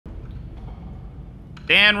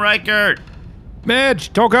Dan Ryckert.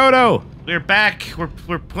 Mitch, Tokoto. We're back.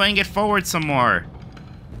 We're playing it forward some more.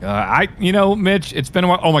 You know, Mitch, it's been a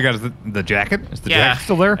while. Oh my God, is the jacket? Is the jacket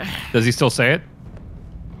still there? Does he still say it?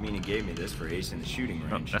 Mina gave me this for ace in the shooting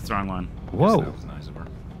range. Oh, that's the wrong one. Whoa. That was nice of her.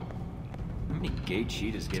 How many gay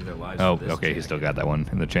cheetahs gave their lives Oh, for this okay, he jacket? still got that one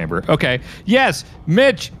in the chamber. Okay, yes,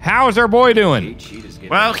 Mitch, how's our boy doing?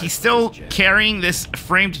 Well, he's still carrying this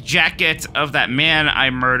framed jacket of that man I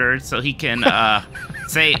murdered so he can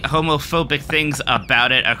say homophobic things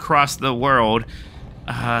about it across the world.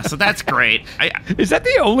 So that's great. Is that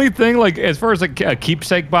the only thing, like, as far as like a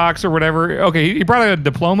keepsake box or whatever? Okay, he brought a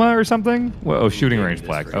diploma or something. Well, shooting range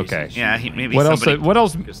plaque. Okay. Yeah, maybe. What else? What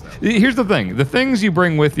else? Here's the thing: the things you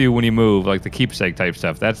bring with you when you move, like the keepsake type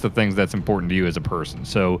stuff, that's the things that's important to you as a person.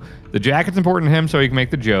 So the jacket's important to him, so he can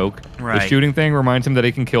make the joke. Right. The shooting thing reminds him that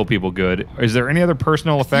he can kill people good. Is there any other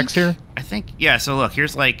personal effects here? I think. Yeah. So look,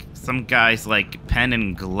 here's like some guys like pen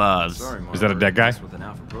and gloves. Sorry, Is that a dead guy? With an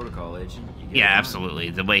Alpha Protocol agent, Yeah, absolutely.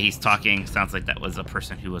 The way he's talking sounds like that was a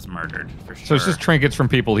person who was murdered, for sure. So it's just trinkets from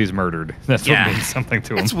people he's murdered. That's what means something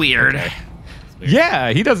to him. It's weird. Okay.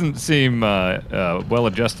 Yeah, he doesn't seem well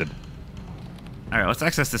adjusted. All right, let's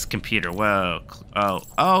access this computer. Whoa.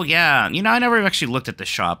 Oh, yeah. You know, I never actually looked at the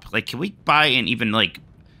shop. Like, can we buy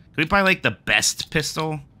the best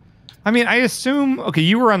pistol? I mean, I assume. Okay,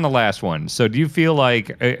 you were on the last one. So do you feel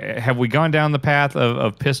like have we gone down the path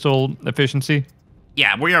of pistol efficiency?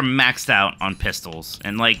 Yeah, we are maxed out on pistols,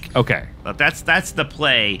 and like, okay, that's the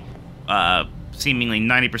play. Seemingly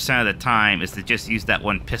 90% of the time is to just use that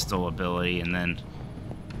one pistol ability, and then,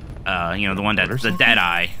 you know, the one that's the dead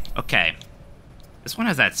eye. Okay, this one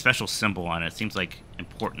has that special symbol on it. It seems like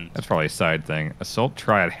important. That's probably a side thing. Assault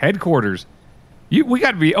Triad headquarters. We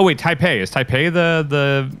got to be. Oh wait, Taipei. Is Taipei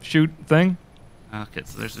the shoot thing? Okay,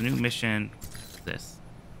 so there's a new mission. What's this?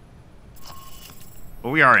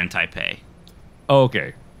 Well, we are in Taipei. Oh,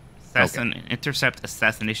 okay. Intercept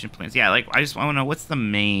assassination plans. Yeah, like I just want to know what's the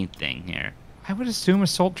main thing here. I would assume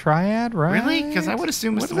Assault Triad, right? Really? Because I would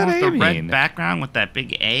assume it's the one with the red background with that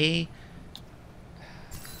big A.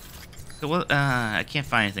 So, well, I can't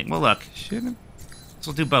find anything. Well, look. Shouldn't. So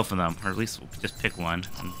we'll do both of them, or at least we'll just pick one.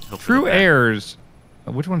 And True Heirs.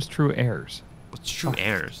 Which one's True Heirs? What's True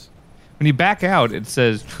Heirs? When you back out, it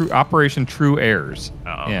says Operation True Heirs.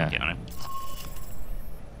 Oh, yeah. Okay.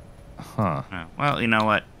 Huh. Oh, well, you know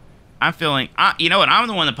what? I'm feeling. You know what? I'm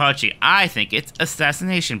the one that Pauchi. I think it's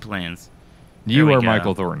assassination plans. You are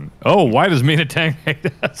Michael Thornton. Oh, why does Mina Tang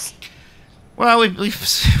hate us? Well,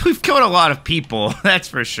 we've killed a lot of people. That's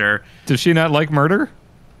for sure. Does she not like murder?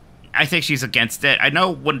 I think she's against it. I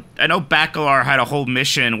know Bacalar had a whole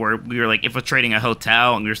mission where we were like infiltrating a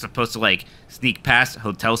hotel and we were supposed to like sneak past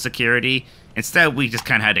hotel security. Instead, we just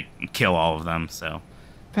kind of had to kill all of them. So.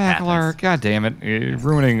 Bacalar, god damn it, you're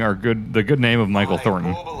ruining the good name of Michael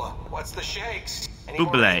Thornton. What's the shakes?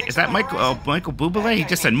 Buble. Is that Michael Buble? He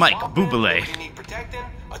just said Mike Buble.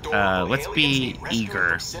 Let's be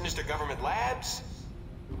eager.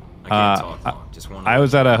 I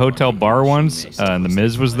was at a hotel bar once, and The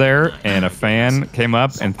Miz was there, and a fan came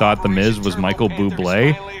up and thought The Miz was Michael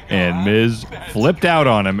Bublé, and Miz flipped out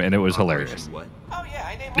on him, and it was hilarious.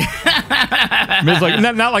 Miz like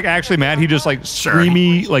not like actually mad, he just like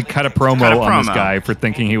screamy like cut a promo on this guy for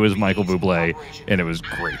thinking he was Michael Bublé, and it was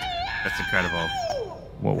great. That's incredible.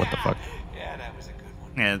 Well, what the fuck? Yeah, that was a good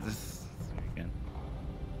one. Yeah, this is good.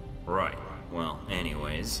 Right. Well,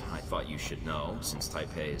 anyways, I thought you should know, since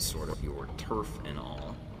Taipei is sort of your turf and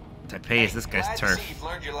all. Taipei is this guy's turf. To see you've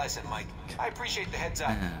learned your lesson, Mike. I appreciate the heads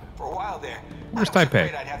up. For a while there, where's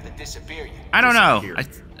Taipei? I'd have to disappear you. I don't know.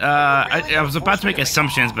 I was about to make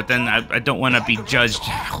assumptions, but then I don't want to be judged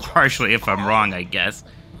harshly if I'm wrong, I guess.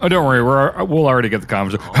 Oh, don't worry. We'll already get the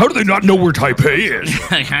comments. How do they not know where Taipei is?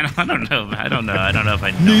 I don't know. I don't know if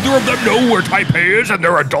I know. Neither of them know where Taipei is, and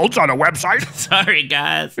they're adults on a website. Sorry,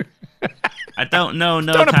 guys. I don't know.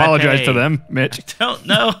 No, don't apologize Taipei. to them, Mitch. I don't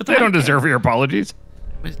know. They don't deserve your apologies.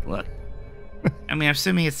 Look. I mean, I'm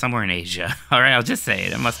assuming it's somewhere in Asia. All right, I'll just say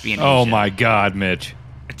it. It must be in Asia. Oh my God, Mitch.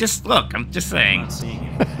 Just look. I'm just saying.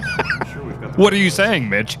 What are you saying,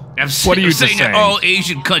 Mitch? What are you saying? That all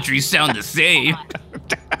Asian countries sound the same.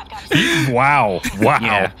 Wow.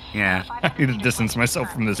 Yeah. I need to distance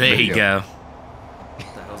myself from this video. There you go.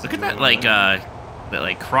 Look at that,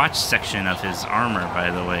 like crotch section of his armor.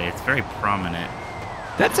 By the way, it's very prominent.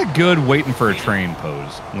 That's a good waiting for a train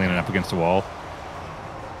pose, leaning up against a wall.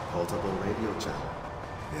 Portable radio channel.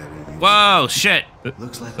 Whoa, shit.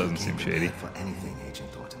 Looks like doesn't seem shady. For anything,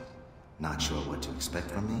 Agent Thornton. Not sure what to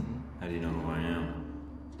expect from me. How do you know who I am?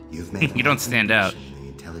 You've made you don't stand out.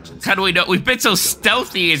 In the intelligence. How do we know? We've been so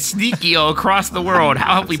stealthy and sneaky all across the world.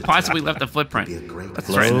 How have we possibly left a footprint? Let's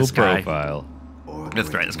threaten this guy. Profile. Let's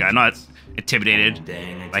threaten this guy. I'm not intimidated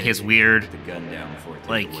by his weird,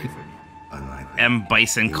 like, M.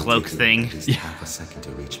 Bison cloak thing. Half a second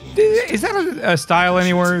to reach me. Is that a style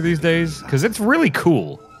anywhere these days? Because it's really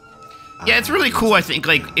cool. Yeah, it's really cool, I think,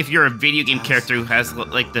 like, if you're a video game character who has,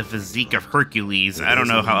 like, the physique of Hercules, I don't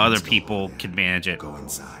know how other people can manage it. Go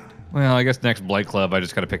inside. Well, I guess next Blight Club, I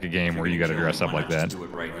just got to pick a game where you got to dress up like that. Do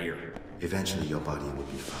it right here. Eventually, your body will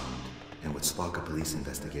be found and would spark a police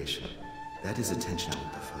investigation. That is attention I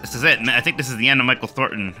would prefer. This is it. I think this is the end of Michael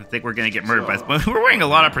Thornton. I think we're going to get murdered by this. But we're wearing a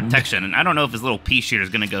lot of protection, and I don't know if his little pea shooter is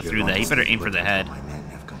going to go through that. He better aim for the head.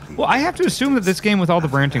 Well, I have to assume that this game with all the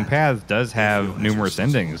branching paths does have numerous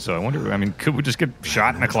endings, so I wonder, I mean, could we just get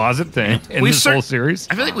shot in a closet in this whole series?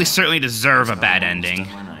 I feel like we certainly deserve a bad ending.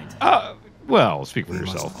 Well, speak for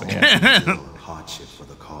yourself. But yeah. Hardship for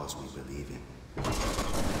the cause we believe in.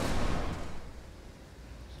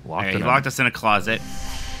 He locked us in a closet.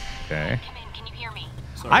 Okay. Can you hear me?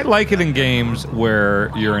 I like it in games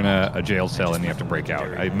where you're in a jail cell and you have to break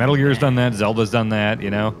out. Metal Gear's done that, Zelda's done that, you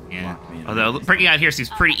know? Yeah. Although breaking out here seems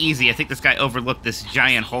pretty easy. I think this guy overlooked this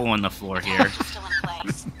giant hole in the floor here. Still in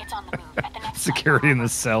place. It's on the move. At the next Security in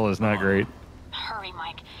this cell is not great. Hurry,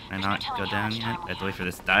 Mike. Can I not go down yet? I have to wait for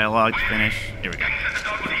this dialogue to finish. Here we go.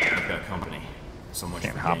 I've got company. So much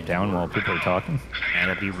Can't for hop gain. down while people are talking. Yeah,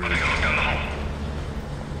 that'd be rude.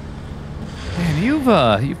 Man,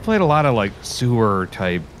 you've played a lot of like sewer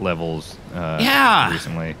type levels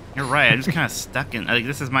recently. You're right. I'm just kind of stuck in. Like,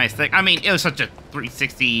 this is my thing. I mean, it was such a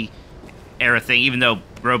 360 era thing. Even though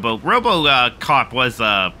RoboCop was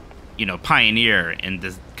pioneer in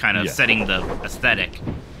this kind of setting the aesthetic.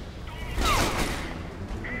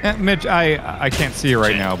 Mitch, I can't see you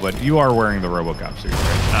right now, but you are wearing the RoboCop suit,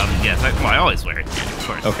 right? Yes. I always wear it, of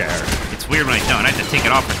course. Okay, all right. It's weird when I don't. I have to take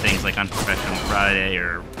it off for things like on Professional Friday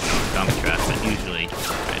or Dump Truck, but usually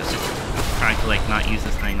it's just trying to like not use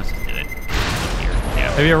this thing. Let's just do it.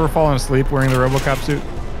 Yeah. Have you ever fallen asleep wearing the RoboCop suit?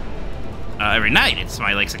 Every night. It's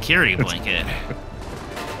my like security blanket.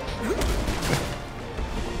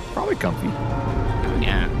 Probably comfy.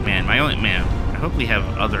 Yeah, man. I hope we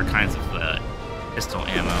have other kinds of pistol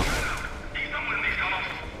ammo.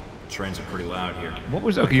 Trains are pretty loud here. What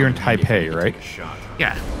was okay? You're in Taipei, right? Take a shot.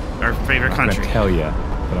 Yeah, our favorite I'm country. gonna tell you,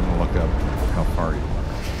 but I'm gonna look up how far you are.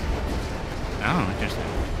 Oh, interesting.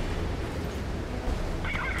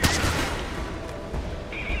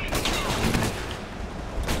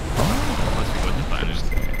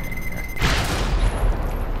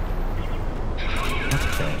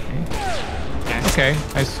 Okay,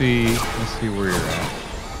 I see where you're at.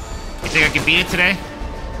 You think I can beat it today?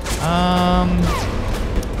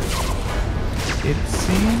 It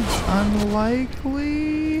seems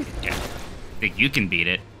unlikely. Yeah. Think you can beat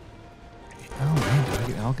it? Oh man,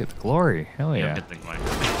 I'll get the glory. Hell yeah. You'll get the glory.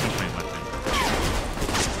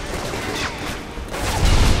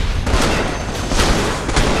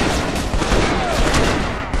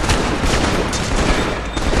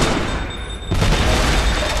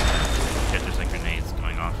 There's like grenades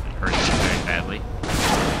going off and hurting me very badly.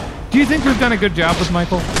 Do you think we've done a good job with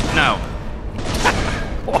Michael? No.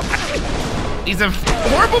 He's a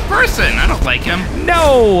horrible person. I don't like him.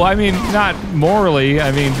 No, I mean not morally.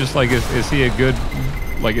 I mean just like is he a good,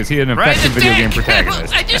 like is he an effective video game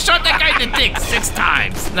protagonist? I just shot that guy in the dick 6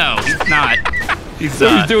 times. No, he's not. He's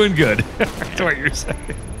doing good. That's what you're saying.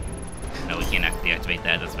 No, we can't deactivate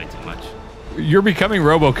that. That's way too much. You're becoming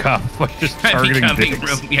RoboCop by just targeting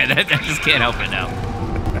dicks. Yeah, I just can't help it now.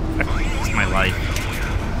 It's my life.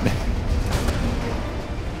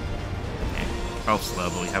 Okay. 12 slow,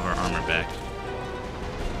 but we have our armor back.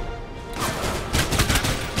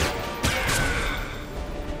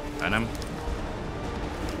 Got him.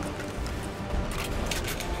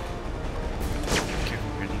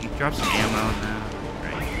 You drop some ammo now.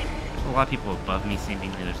 Right. There's a lot of people above me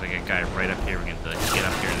seemingly. There's like a guy right up here. We're gonna have to get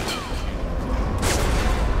up here.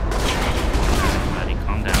 Buddy,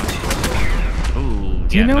 calm down. Ooh,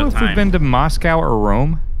 Do you know if we've been to Moscow or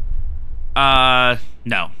Rome?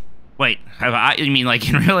 No. Wait, you mean like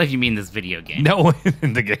in real life? You mean this video game? No,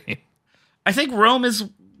 in the game. I think Rome is.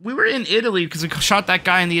 We were in Italy because we shot that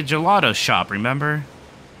guy in the gelato shop. Remember?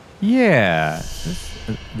 Yeah.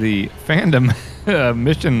 The fandom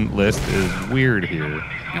mission list is weird here.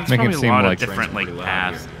 It's making it seem a lot like of different like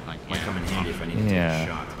paths. Like, Might come in handy if I need to take Yeah. a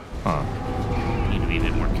shot. Huh. Need to be a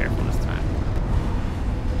bit more careful this time.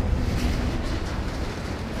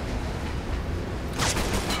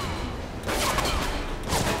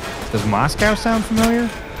 Does Moscow sound familiar?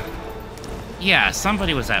 Yeah,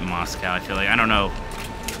 somebody was at Moscow. I feel like I don't know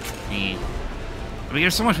I mean,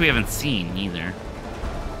 there's so much we haven't seen either.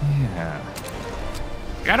 Yeah.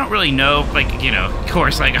 I don't really know, like, you know, of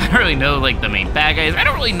course, like, I don't really know, like, the main bad guys. I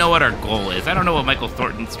don't really know what our goal is. I don't know what Michael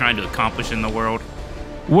Thornton's trying to accomplish in the world.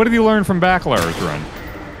 What did you learn from Backlar's run?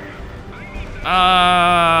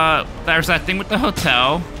 There's that thing with the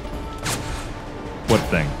hotel. What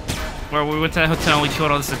thing? Where we went to that hotel and we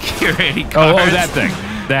killed all the security guards. Oh, that thing.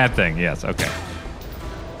 That thing, yes, okay.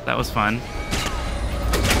 That was fun.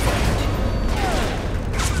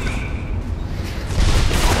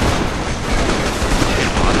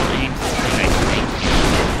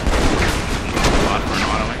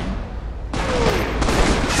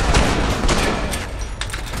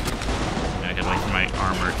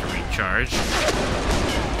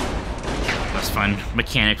 That's fun.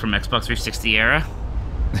 Mechanic from Xbox 360 era.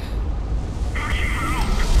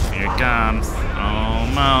 Here it comes.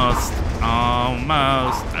 Almost.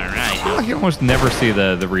 Almost. Alright. I feel like you almost never see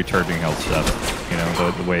the recharging health stuff. You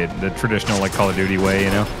know, the way, the traditional, like, Call of Duty way,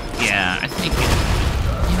 you know? Yeah, I think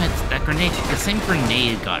damn it, that grenade, the same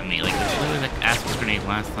grenade got me. Like, it was literally like Asper's grenade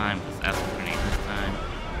last time. It was Asper's grenade this time.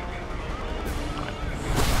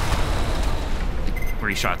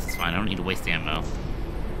 3 shots is fine. I don't need to waste ammo.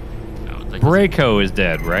 No, like Braco is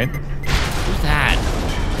dead, right? Who's that?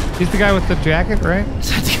 He's the guy with the jacket, right? Is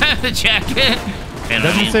that the guy with the jacket?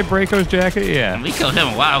 Doesn't it say Braco's jacket? Yeah. We killed him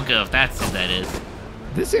a while ago, if that's who that is.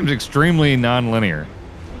 This seems extremely non-linear.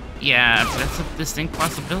 Yeah, that's a distinct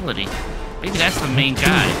possibility. Maybe that's the main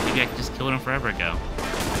guy. Maybe I just killed him forever ago.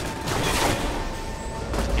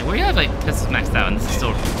 Yeah, we have, like, this is maxed out, and this is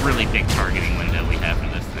still a really big targeting window we have for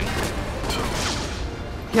this thing.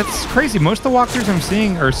 Yeah, it's crazy. Most of the walkthroughs I'm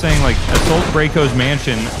seeing are saying, like, assault Braco's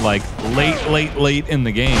mansion, like, late in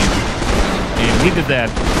the game. And we did that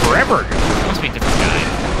forever ago. Must be a different guy.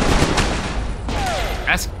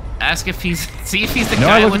 Ask if he's... See if he's the No,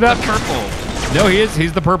 guy with the purple. No, he is.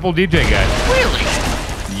 He's the purple DJ guy. Really?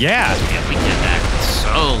 Yeah. Yeah, we did that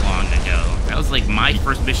so long ago. That was, like, my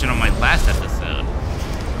first mission on my last episode.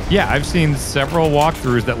 Yeah, I've seen several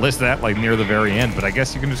walkthroughs that list that, like, near the very end, but I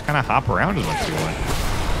guess you can just kind of hop around as much as you want.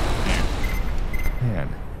 Man.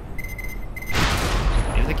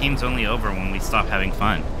 Maybe the game's only over when we stop having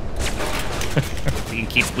fun. we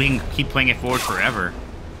can keep playing it forward forever.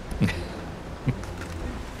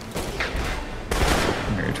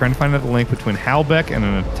 You're trying to find out the link between Halbeck and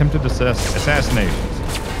an attempted assassination.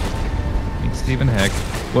 Meet Stephen Heck.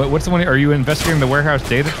 What's the one? Are you investigating the warehouse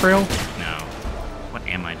data trail? No. What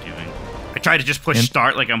am I doing? I tried to just push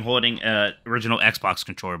start like I'm holding original Xbox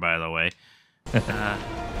controller, by the way.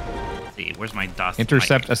 Let's see, where's my DOS?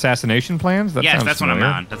 Intercept assassination plans? That yes, that's familiar. what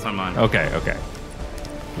I'm on. That's what I'm on. Okay.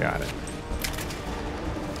 Got it.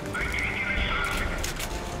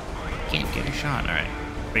 Can't get a shot. All right.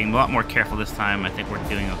 Being a lot more careful this time. I think we're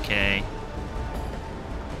doing okay.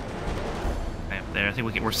 Right there. I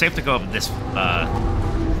think we're safe to go up this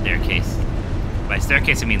staircase. By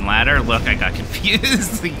staircase, I mean ladder. Look, I got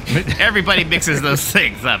confused. Everybody mixes those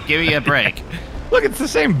things up. Give me a break. Look, it's the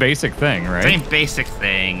same basic thing, right? Same basic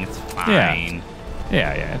thing. It's fine.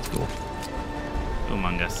 Yeah, it's cool.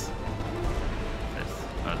 Among Us.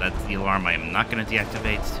 Oh, that's the alarm I am not going to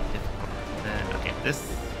deactivate. It's too difficult. Okay,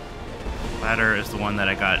 this ladder is the one that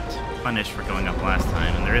I got punished for going up last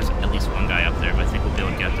time, and there is at least one guy up there, but I think we'll be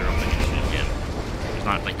able to get up there real quick and shoot him. There's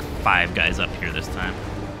not like 5 guys up here this time.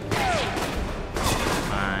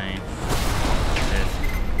 Fine.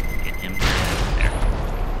 Get him there.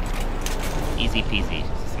 Easy peasy.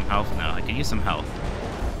 Some health? No, I could use some health.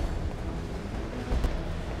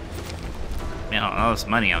 Man, all this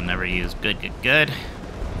money I'll never use. Good.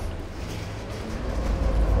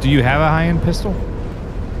 Do you have a high-end pistol?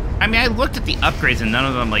 I mean, I looked at the upgrades and none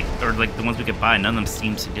of them, like, or like the ones we could buy, none of them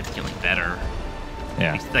seem significantly better.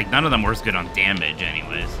 Yeah. Like, none of them were as good on damage,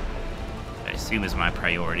 anyways. I assume is my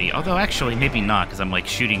priority. Although, actually, maybe not, because I'm, like,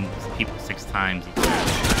 shooting people 6 times each time.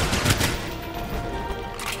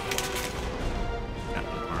 Got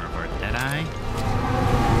more of our Deadeye.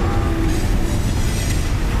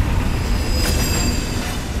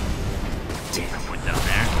 Damn, went down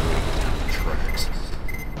there. Tracks.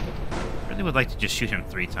 I really would like to just shoot him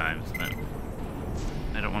 3 times, but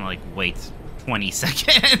I don't want to, like, wait 20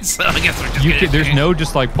 seconds, so I guess we're just gonna There's no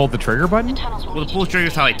just, like, pull the trigger button? Well, the pull trigger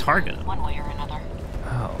is how I target them. One way or another.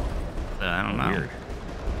 Oh. So, I don't know. Weird.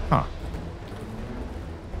 Huh.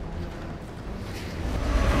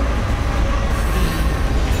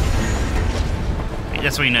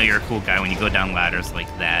 That's when you know you're a cool guy, when you go down ladders like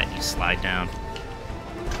that, you slide down.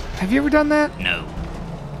 Have you ever done that? No.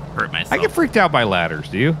 Hurt myself. I get freaked out by ladders,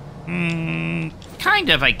 do you? Kind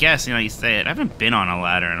of, I guess, you know, you say it. I haven't been on a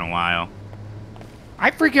ladder in a while. I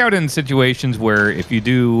freak out in situations where if you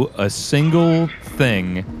do a single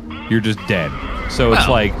thing, you're just dead. So it's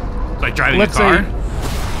like driving a car?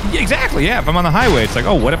 Exactly, yeah. If I'm on the highway, it's like,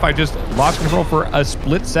 oh, what if I just lost control for a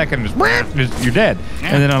split second? Just you're dead. Yeah.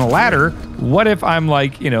 And then on a ladder, what if I'm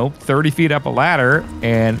like, 30 feet up a ladder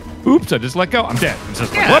and oops, I just let go. I'm dead. It's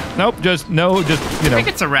just like, whoop, nope, I think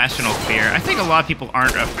it's a rational fear. I think a lot of people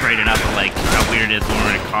aren't afraid enough of like how weird it is when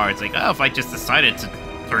we're in a car. It's like, oh, if I just decided to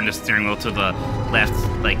turn the steering wheel to the left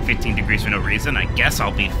like 15 degrees for no reason, I guess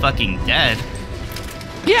I'll be fucking dead.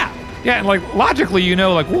 Yeah. Yeah, and like logically,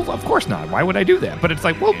 like, well, of course not. Why would I do that? But it's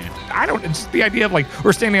like, well, I don't. It's the idea of like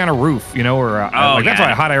we're standing on a roof, or that's why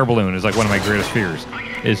a hot air balloon is like one of my greatest fears.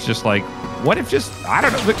 It's just like, what if I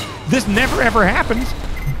don't know. This never ever happens,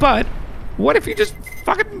 but what if you just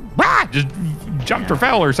fucking just jumped or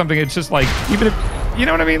fell or something? It's just like, even if you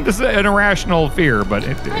know what I mean. This is an irrational fear, but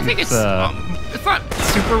I think it's not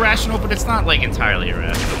super rational, but it's not like entirely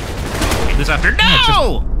irrational. Who's up here?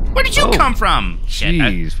 No. Where did you come from?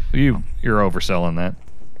 Jeez, you're overselling that.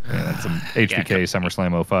 Yeah, that's some HBK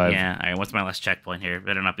SummerSlam 05. Yeah, all right, what's my last checkpoint here?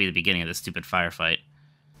 Better not be the beginning of this stupid firefight.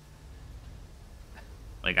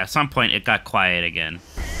 Like, at some point, it got quiet again.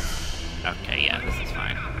 Okay, yeah, this is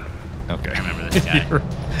fine. Okay. I remember this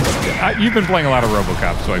guy. You've been playing a lot of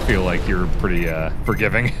RoboCop, so I feel like you're pretty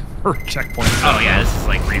forgiving for checkpoints. Oh, yeah, this is,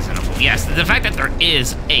 like, reasonable. Yes, the fact that there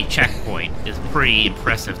is a checkpoint is pretty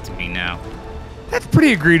impressive to me now. That's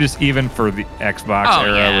pretty egregious even for the Xbox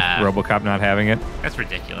era with RoboCop not having it. That's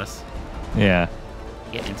ridiculous. Yeah.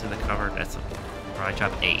 Get into the cover. That's probably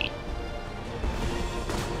job 8.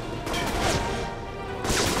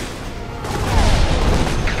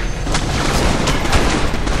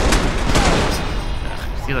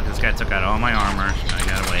 See, look, this guy took out all my armor. I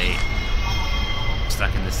gotta wait. I'm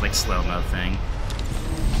stuck in this, like, slow-mo thing.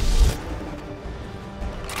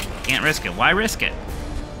 Can't risk it. Why risk it?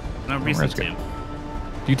 No reason to.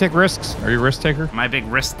 Do you take risks? Are you a risk taker? Am I a big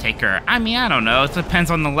risk taker? I mean, I don't know. It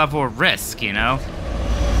depends on the level of risk,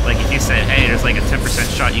 Like, if you said, hey, there's like a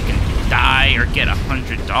 10% shot you can die or get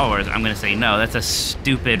 $100, I'm going to say, no, that's a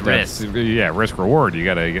stupid risk. Yeah, risk-reward. You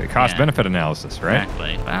got to get cost-benefit analysis, right?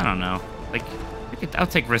 Exactly. But I don't know. Like, I'll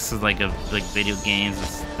take risks with, like video games and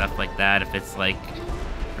stuff like that if it's, like,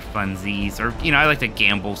 for funsies. Or, I like to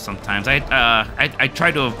gamble sometimes. I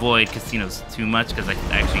try to avoid casinos too much because I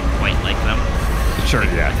actually quite like them. Sure,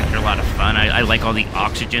 yeah. They're a lot of fun. I like all the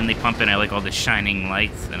oxygen they pump in. I like all the shining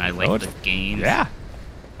lights, and I like the games. Yeah.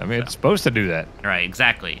 I mean, it's supposed to do that. Right,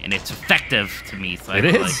 exactly. And it's effective to me, so I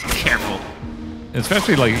have to be careful.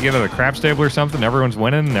 Especially, like, you get at a craps table or something, everyone's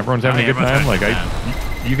winning, and everyone's having a good time. Like,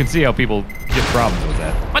 you can see how people get problems with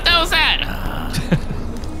that. What the hell is that?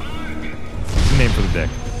 It's the name for the deck.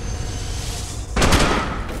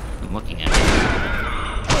 I'm looking at it.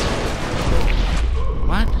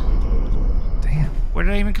 What? Where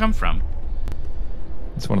did I even come from?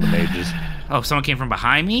 It's one of the mages. Oh, someone came from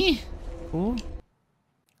behind me? Cool.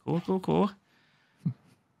 Cool.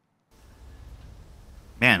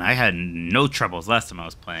 Man, I had no troubles last time I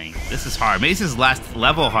was playing. This is hard. Maybe this is last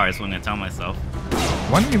level hard is what I'm going to tell myself.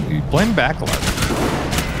 Why don't you blame Bacalar?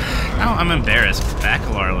 No, I'm embarrassed.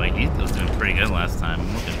 Bacalar, like, he was doing pretty good last time.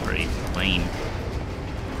 I'm looking pretty lame.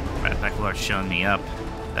 Bacalar's showing me up.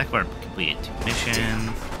 Bacalar completed 2 missions.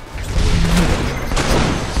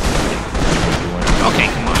 Okay,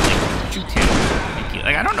 come on, like, shoot 2. Thank you.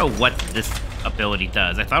 Like, I don't know what this ability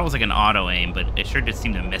does. I thought it was like an auto aim, but it sure did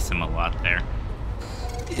seem to miss him a lot there.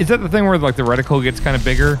 Is that the thing where like the reticle gets kind of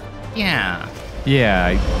bigger? Yeah.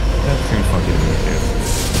 Yeah, that seems fucking weird.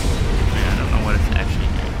 I don't know what it's actually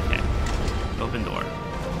doing. Okay. Open door.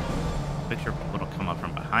 Picture will come up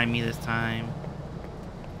from behind me this time.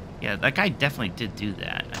 Yeah, that guy definitely did do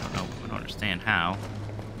that. I don't know. I don't understand how.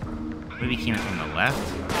 Maybe he came from the left.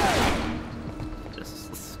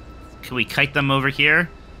 Can we kite them over here?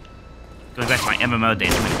 Going back to my MMO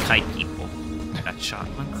days, I'm gonna kite people. Got shot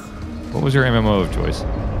once. What was your MMO of choice?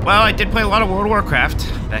 Well, I did play a lot of World of Warcraft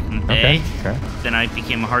back in the day. Okay. Then I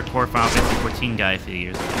became a hardcore Final Fantasy 14 guy a few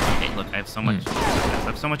years ago. Okay, look, I have so much. I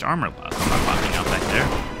have so much armor loss. I'm not popping out back there.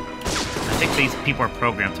 I think these people are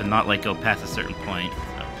programmed to not let go past a certain point.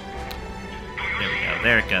 So there we go.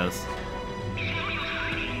 There it goes.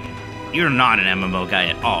 You're not an MMO guy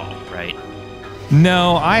at all, right?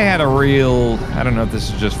 No, I had a real, I don't know if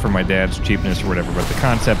this is just for my dad's cheapness or whatever, but the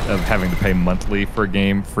concept of having to pay monthly for a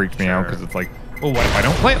game freaked me out because it's like, well, what if I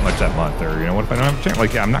don't play it much that month? Or, what if I don't have a chance?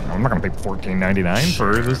 Like, yeah, I'm not going to pay $14.99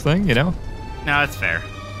 for this thing, No, it's fair.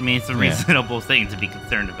 I mean, it's a reasonable thing to be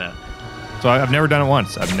concerned about. So I've never done it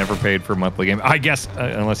once. I've never paid for a monthly game. I guess,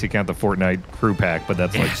 unless you count the Fortnite crew pack, but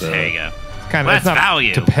that's like the... There you go. kind of Well, that's not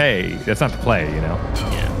value. to pay. That's not to play, you know.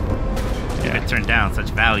 Yeah. I turned down such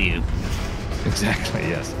value. Exactly.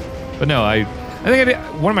 Yes. But no, I think I did,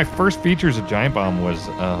 one of my first features of Giant Bomb was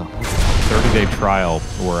a 30-day trial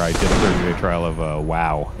where I did a 30-day trial of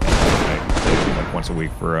WoW. I played it like once a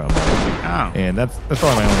week for a month. Oh. And that's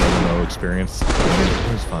probably my only MMO experience.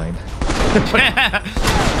 It was fine. Yeah,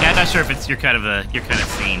 I'm not sure if it's your kind of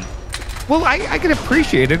scene. Well, I can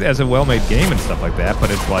appreciate it as a well-made game and stuff like that, but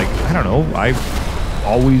it's like, I don't know, I've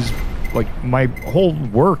always, like, my whole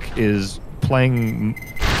work is playing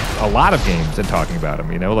a lot of games and talking about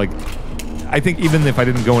them, you know? Like, I think even if I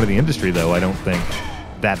didn't go into the industry, though, I don't think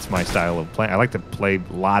that's my style of playing. I like to play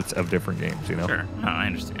lots of different games, you know? Sure. No, I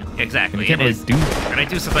understand. Exactly. And you can't really do that. And I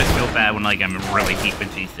do sometimes feel bad when, like, I'm really deep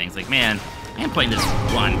into these things. Like, man, I am playing this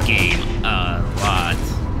one game a lot.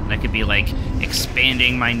 And I could be, like,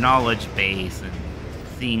 expanding my knowledge base and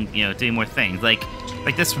seeing, you know, doing more things. Like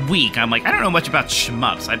this week, I'm like, I don't know much about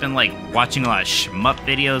shmups. I've been, like, watching a lot of shmup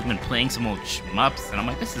videos, been playing some old shmups, and I'm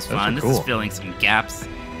like, this is fun. This is filling some gaps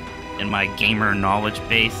in my gamer knowledge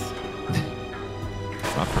base.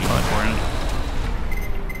 Not for fun.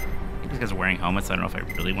 These guys are wearing helmets. I don't know if I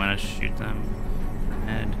really want to shoot them.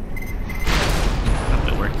 And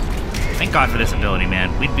hope it works. Thank God for this ability,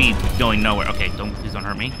 man. We'd be going nowhere. Okay, please don't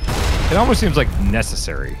hurt me. It almost seems like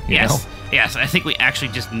necessary. You know? Yes. I think we actually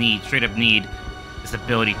just straight up need this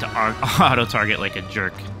ability to auto target like a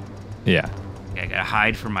jerk. Yeah. Okay, I gotta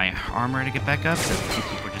hide from my armor to get back up because these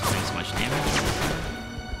people are just doing so much damage.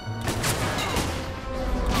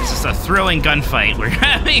 This is a thrilling gunfight we're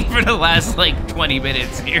having for the last, like, 20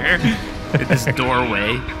 minutes here in this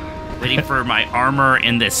doorway. Waiting for my armor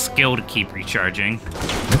and this skill to keep recharging.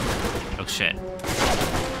 Oh, shit.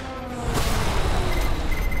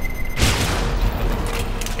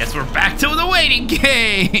 Guess we're back to the waiting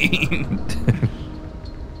game!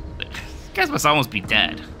 These guys must almost be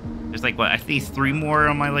dead. There's, like, what, I think 3 more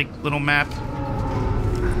on my, like, little map.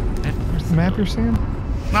 Where's the map you're seeing?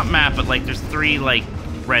 Not map, but, like, there's 3, like,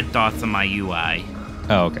 red dots on my UI.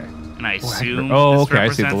 Oh, okay. And I assume okay, I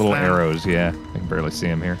see the little them. arrows, yeah. I can barely see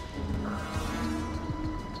them here.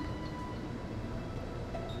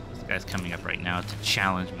 This guy's coming up right now to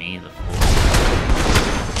challenge me, the fool.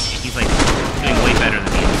 He's, like, doing way better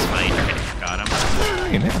than me in this fight. Okay, got him.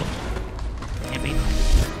 You nailed him. Maybe.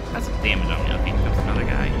 That's some damage on me. Okay, here comes another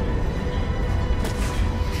guy.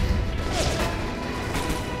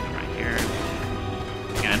 Right here.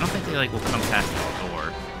 Yeah, I don't think they, like, will come past the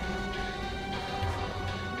door.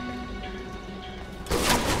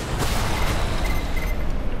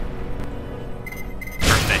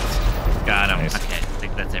 Perfect. Got him. Nice. Okay, I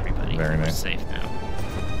think that's everybody. Very We're nice. safe now.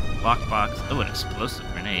 Lockbox. Oh, an explosive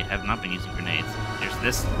grenade. Have not been using grenades. There's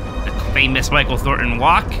this, the famous Michael Thorton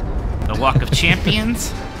walk. The walk of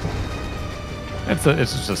champions. It's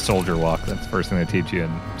just a soldier walk. That's the first thing they teach you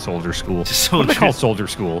in soldier school. What do they Soldier- call soldier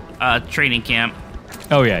school? Training camp.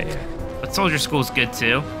 Oh, yeah. But soldier school's good,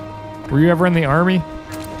 too. Were you ever in the army?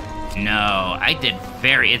 No, I did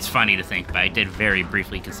it's funny to think, but I did very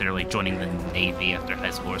briefly consider, like, joining the Navy after high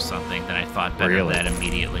school or something. Then I thought better of that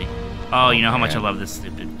immediately. Oh, you know how much I love this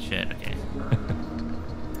stupid shit. Okay.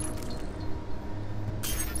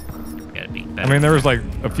 Gotta be better. I mean, there was, like,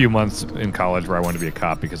 a few months in college where I wanted to be a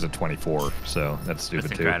cop because of 24, so that's stupid,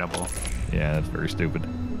 That's too. incredible. Yeah, that's very stupid.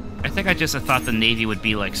 I think I just thought the Navy would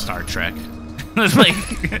be like Star Trek. It's like,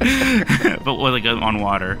 but with, like, on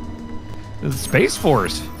water. The Space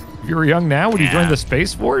Force. If you were young now, would you join the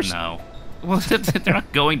Space Force? No. Well, they're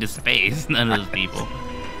not going to space. None of those people.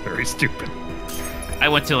 Very stupid. I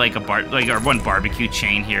went to, like, our one barbecue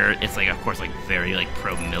chain here. It's, like, of course, like, very, like,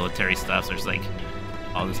 pro-military stuff. So there's, like,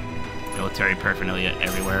 all this military paraphernalia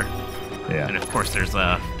everywhere. Yeah. And of course, there's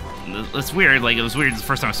it's weird. Like, it was weird the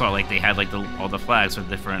first time I saw it, like, they had, like, all the flags for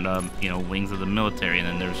different you know, wings of the military, and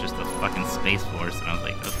then there was just the fucking Space Force, and I was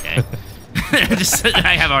like, okay.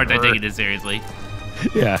 I have a hard time taking this seriously.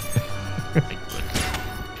 Yeah. Okay.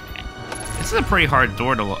 This is a pretty hard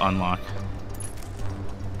door to unlock.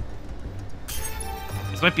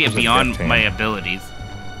 This might be beyond my abilities.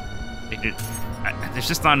 There's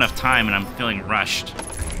just not enough time, and I'm feeling rushed.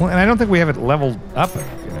 Well, and I don't think we have it leveled up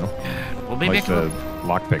enough, you know? Well, maybe like the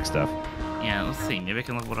lockpick stuff. Yeah, let's see. Maybe I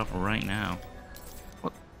can level it up right now.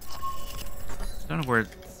 What? I don't know where...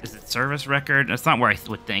 Is it service record? That's not where I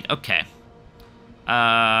would think. Okay.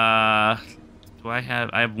 Do I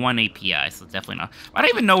have 1 API, so definitely not. I don't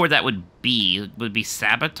even know where that would be. It would be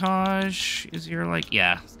sabotage? Is your, like...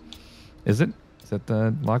 Yeah. Is it? Is that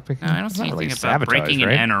the lockpick? No, I don't see anything about breaking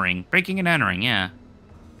and entering. Breaking and entering, yeah.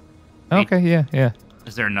 Okay, yeah.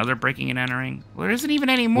 Is there another breaking and entering? Well, there isn't even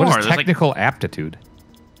any more. What is technical aptitude?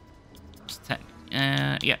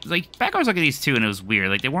 Yeah, like, back when I was looking at these two, and it was weird.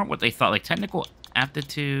 Like, they weren't what they thought. Like, technical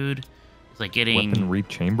aptitude, it's like getting... Weapon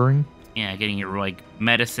rechambering? Yeah, getting your, like,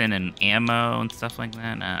 medicine and ammo and stuff like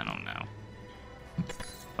that. I don't know.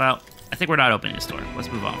 Well, I think we're not opening this door.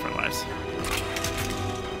 Let's move on for our lives.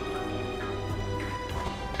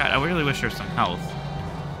 God, I really wish there was some health.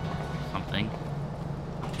 Something.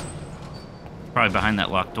 Probably behind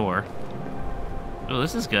that locked door. Oh,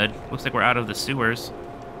 this is good. Looks like we're out of the sewers.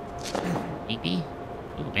 Maybe?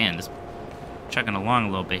 Oh, man, this chugging along a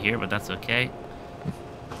little bit here, but that's okay.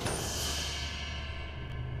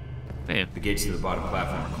 Okay. The gates to the bottom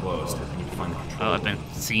platform are closed. I need to find the control. Oh, I've been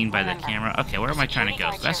seen by the camera. Okay, where am I trying to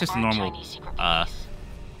go? So that's just a normal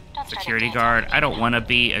security guard. I don't want to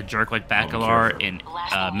be a jerk like Bacalar and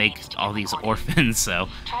make all these orphans, so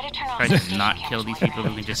try to not kill these people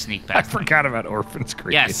who can just sneak past. I forgot about orphans.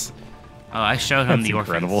 Creepy. Yes. Oh, I showed him the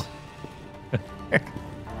incredible. orphans.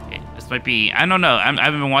 Okay, this might be, I don't know. I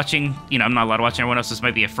haven't been watching, you know, I'm not allowed to watch everyone else. This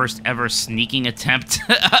might be a first ever sneaking attempt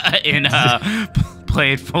in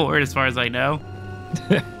Play It Forward, as far as I know.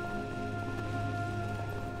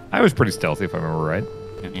 I was pretty stealthy, if I remember right.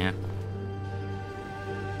 Yeah.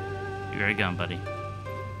 You're very gone, buddy.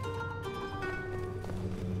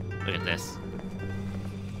 Look at this.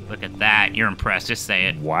 Look at that. You're impressed. Just say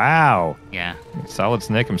it. Wow. Yeah. Solid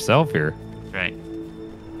Snake himself here. That's right.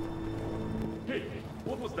 Hey,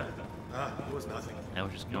 what was that? It was nothing. Now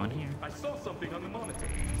we're just going here. I saw something on the monitor.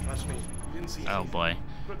 Trust me, you didn't see Oh, boy.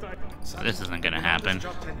 But I... This isn't gonna happen.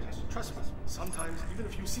 Trust me, sometimes even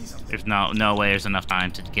if you see something. There's no way there's enough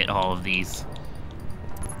time to get all of these.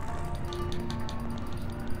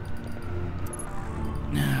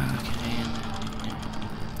 Okay.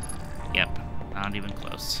 Yep, not even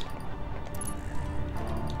close.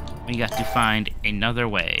 We got to find another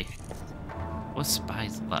way. What's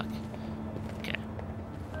Spy's luck? Okay.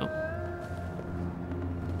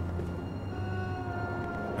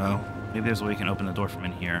 Oh, maybe there's a way we can open the door from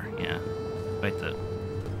in here. Yeah. Fight the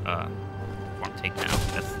form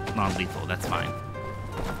takedown. That's non-lethal. That's fine.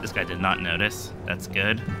 This guy did not notice. That's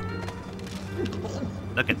good.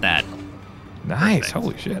 Look at that. Nice. Perfect.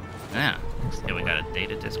 Holy shit. Yeah. Yeah, we got a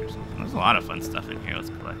data disc or something. There's a lot of fun stuff in here. Let's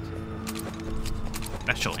collect.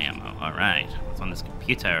 Special ammo. All right. What's on this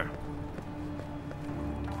computer?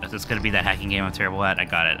 Is this gonna be that hacking game I'm terrible at? I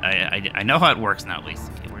got it. I know how it works now, at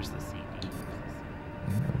least. Okay, where's the CD?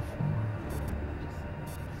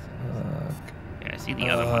 Yeah, I see the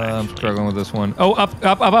other one. I'm struggling with this one. Oh,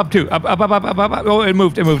 up, two. Up. Oh, it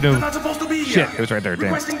moved. You're not supposed to be here. Shit, it was right there. Damn.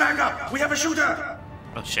 Requesting backup. We have a shooter.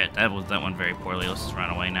 Oh shit, that was that one very poorly. Let's just run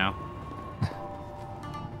away now.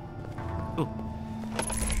 Ooh.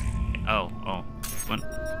 Oh. Come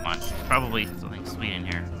on. Probably something sweet in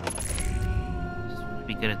here. Just want to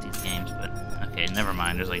be good at these games, but okay, never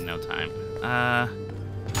mind. There's like no time.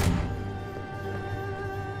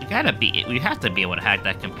 We have to be able to hack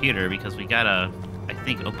that computer because we gotta, I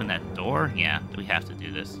think, open that door. Yeah, we have to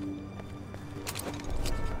do this.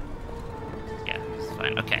 Yeah, it's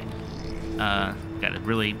fine. Okay. Gotta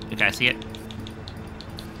really, okay, I see it.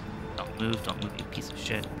 Don't move, you piece of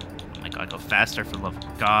shit. Oh my god, go faster for the love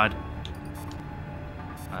of God.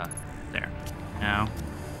 There. Now.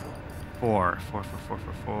 4.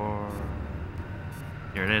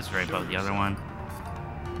 Here it is, right above the other one.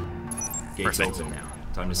 Gates Perfect. open now.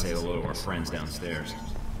 Time to say hello to our friends downstairs.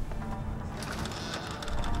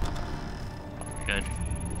 Good.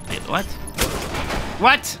 Wait, what?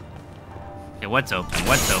 What? Okay, what's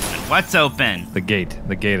open? The gate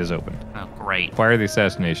is open. Oh, great. Acquire the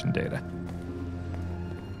assassination data.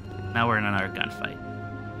 Now we're in another gunfight.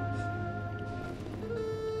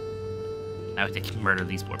 Now we have to murder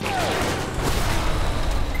these poor people.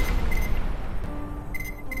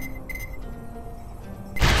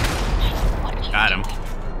 Got him.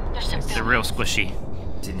 They're real squishy.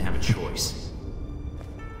 Didn't have a choice.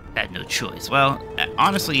 Had no choice. Well,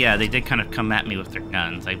 honestly, yeah, they did kind of come at me with their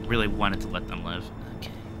guns. I really wanted to let them live.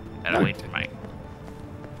 Okay. Gotta wait for my...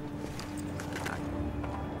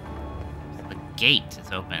 The gate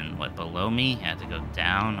is open. What, below me? I had to go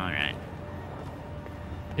down? Alright.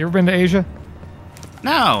 You ever been to Asia?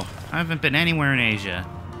 No! I haven't been anywhere in Asia.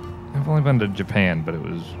 I've only been to Japan, but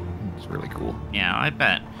it's really cool. Yeah, I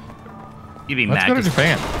bet. You'd be Let's mad. go to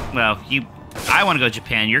Japan. Well, I want to go to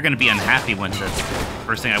Japan. You're going to be unhappy when the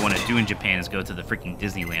first thing I want to do in Japan is go to the freaking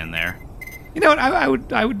Disneyland there. You know what? I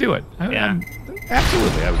would do it.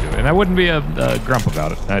 Absolutely, I would do it, and I wouldn't be a grump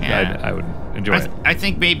about it. I would enjoy it. I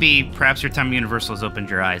think maybe perhaps your time at Universal has opened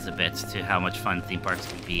your eyes a bit to how much fun theme parks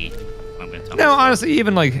can be. No, honestly,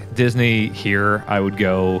 even like Disney here, I would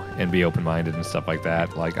go and be open-minded and stuff like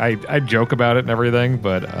that. Like I joke about it and everything,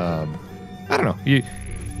 but I don't know.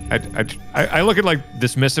 I look at like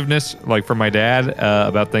dismissiveness, like from my dad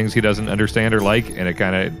about things he doesn't understand or like, and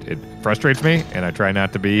it frustrates me, and I try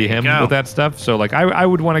not to be him with that stuff. So like I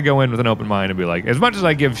would want to go in with an open mind and be like, as much as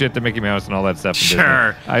I give shit to Mickey Mouse and all that stuff,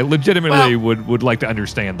 sure, Disney, I legitimately would like to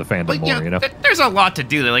understand the fandom more. You know, there's a lot to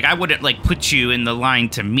do there. Like I wouldn't like put you in the line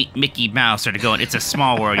to meet Mickey Mouse or to go. It's a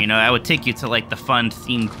small world, you know. I would take you to like the fun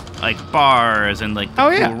themed like bars and like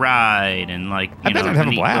the cool ride and like I bet I'd have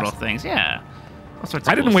a blast. Little things, yeah.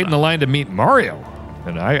 I didn't wait in the line to meet Mario,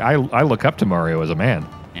 and I look up to Mario as a man.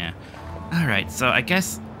 Yeah. All right, so I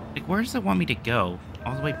guess, like, where does it want me to go?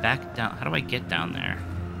 All the way back down? How do I get down there?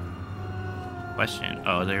 Question.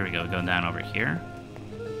 Oh, there we go. Going down over here.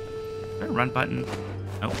 Is there a run button?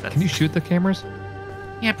 Oh, that's... Can you shoot the cameras?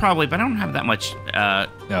 Yeah, probably, but I don't have that much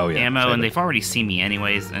ammo, and they've already seen me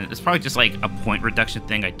anyways, and it's probably just like a point reduction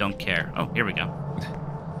thing. I don't care. Oh, here we go.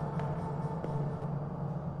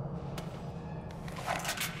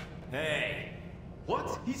 Hey!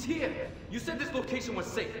 What? He's here! You said this location was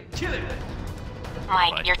safe. Kill him!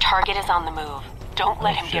 Mike, your target is on the move. Don't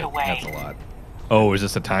let him get away. That's a lot. Oh, is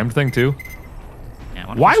this a timed thing too?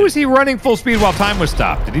 Yeah, why was he running full speed while time was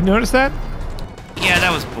stopped? Did he notice that? Yeah,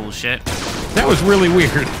 that was bullshit. That was really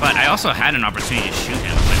weird. But I also had an opportunity to shoot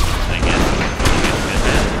him, but I guess.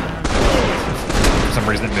 For some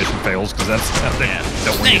reason, the mission fails because that's how they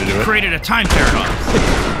don't want you to do it. Created a time paradox.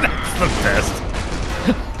 That's the best.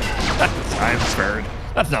 Time spared.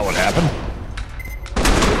 That's not what happened.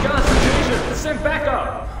 Concentration! Send back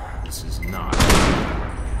up! This is not.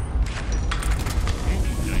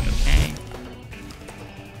 Doing okay.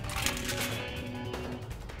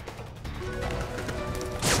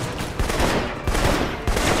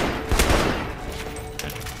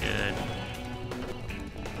 That's good.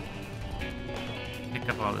 Pick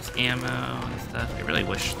up all this ammo and stuff. I really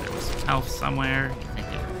wish there was some health somewhere. I think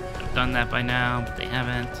they would have done that by now, but they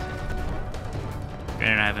haven't.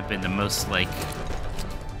 Granted, I haven't been the most, like,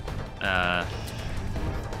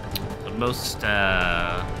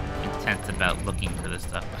 intense about looking for this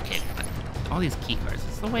stuff. Okay, all these key cards. Is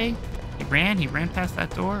this the way he ran? He ran past that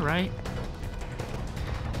door, right?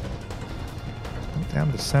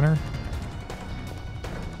 Down the center.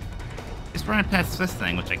 He's running past this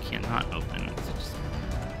thing, which I cannot open.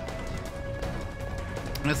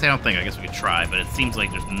 Honestly, I don't think. I guess we could try, but it seems like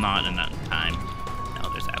there's not enough time. No,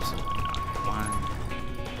 there's absolutely not. 1.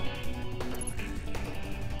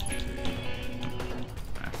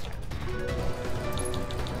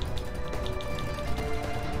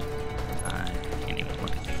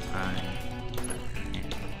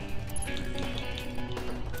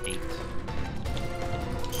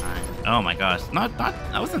 Oh my gosh,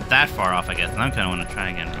 I wasn't that far off, I guess. Now I kind of want to try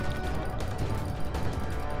again.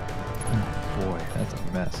 Boy, that's a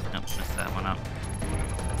mess. Nope, messed that one up.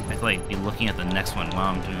 I feel like be looking at the next one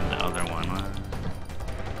while I'm doing the other one.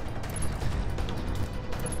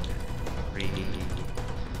 3,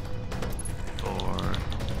 4,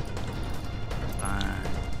 5,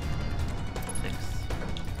 6,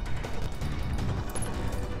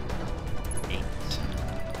 8.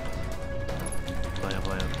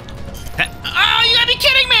 Boy. Oh, you gotta be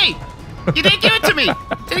kidding me! You didn't give it to me!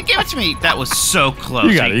 Didn't give it to me! That was so close.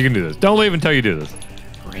 You got it. You can do this. Don't leave until you do this.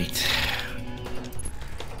 Great.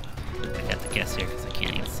 I have to guess here because I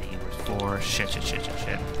can't even see. Where's 4? Shit.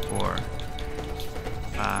 4,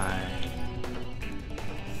 5,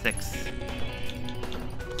 6, 7,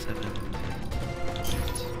 8.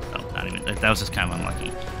 Oh, not even. That was just kind of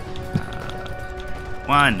unlucky.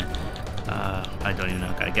 1. I don't even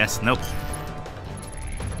know. I guess. Nope.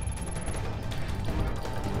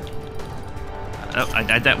 Oh,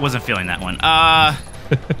 I wasn't feeling that one.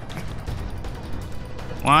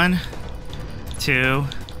 1, 2,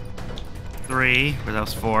 3. Where that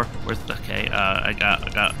was 4. Where's the? Okay. I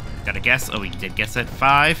got a guess. Oh, we did guess it.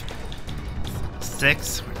 5,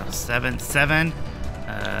 6. Where that was 7. 7.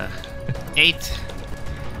 8.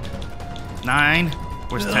 9.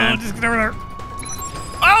 Where's 10? Just get over there.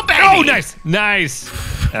 Oh, baby! Oh, nice.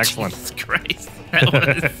 Excellent. Jesus Christ. That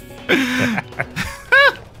was.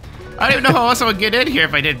 I don't even know how else I would get in here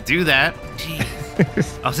if I didn't do that.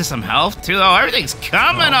 Jeez. Oh, is this some health too? Oh, everything's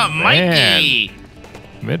coming up, Mikey.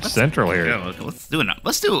 Mid-central here. Let's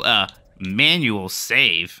do a manual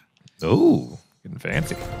save. Ooh, getting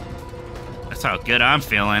fancy. That's how good I'm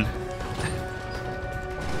feeling.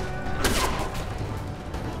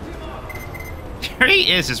 There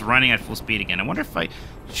he is, just running at full speed again. I wonder if I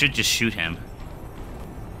should just shoot him.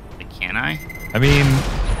 Like, can I? I mean,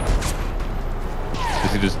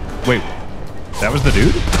 does he just... Wait, that was the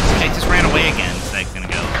dude? He just ran away again, so he's gonna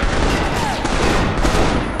go.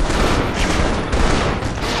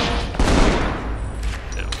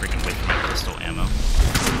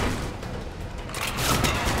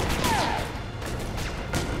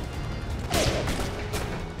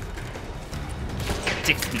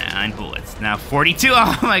 69 bullets. Now 42.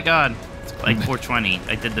 Oh my god. It's like 420.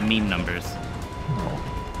 I did the meme numbers.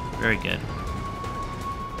 Very good.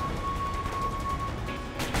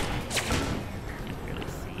 Can't really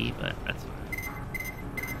see, but that's fine.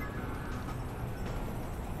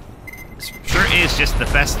 This sure is just the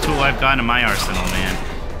best tool I've got in my arsenal, man.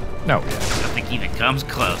 No. Nothing even comes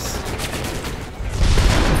close.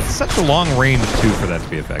 It's such a long range too for that to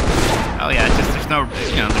be effective. Oh yeah, it's just there's no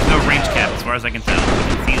range cap as far as I can tell. You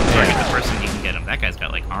can see the target the person, you can get him. That guy's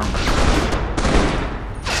got like armor.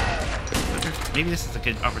 Maybe this is a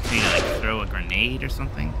good opportunity to like throw a grenade or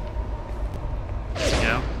something. There you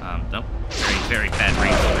go. Nope. Very bad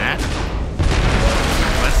range on that.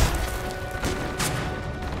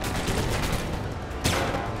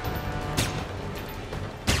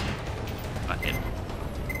 Fuck it.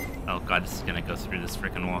 Oh god, this is gonna go through this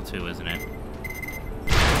freaking wall too, isn't it?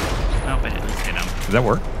 Nope, it at least hit him. Does that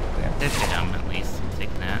work? Damn. It hit him at least.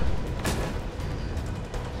 Take that.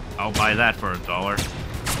 I'll buy that for $1.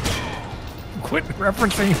 Quit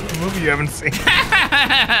referencing a movie you haven't seen.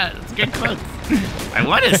 It's good quotes. I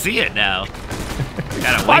want to see it now.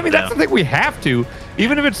 Gotta wait, well, I mean, that's the thing, we have to.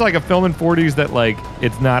 Even if it's like a film in 40s that like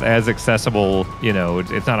it's not as accessible, you know,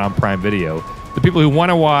 it's not on Prime Video. The people who want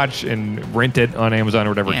to watch and rent it on Amazon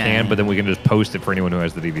or whatever can, but then we can just post it for anyone who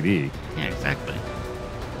has the DVD. Yeah, exactly.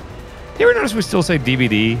 You ever notice we still say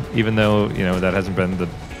DVD, even though, you know, that hasn't been the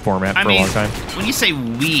format for a long time? When you say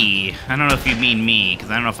we, I don't know if you mean me,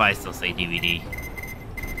 because I don't know if I still say DVD.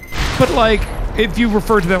 But like, if you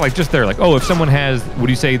refer to that like just there, like, oh, if someone has, would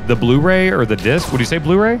you say the Blu-ray or the disc? Would you say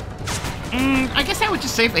Blu-ray? I guess I would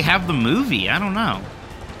just say if they have the movie. I don't know.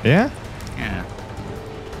 Yeah? Yeah.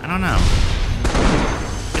 I don't know.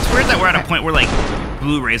 It's weird that we're at a point where like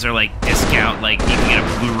Blu-rays are like discount, like you can get a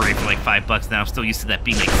Blu-ray for like $5 now. I'm still used to that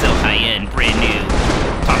being like so high-end, brand new,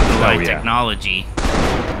 top-of-the-line technology.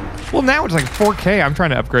 Well, now it's like 4K. I'm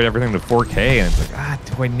trying to upgrade everything to 4K, and it's like,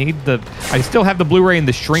 do I need the... I still have the Blu-ray in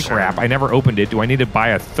the shrink wrap. I never opened it. Do I need to buy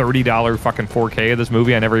a $30 fucking 4K of this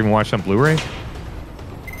movie I never even watched on Blu-ray?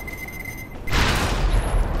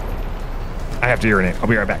 I have to urinate. I'll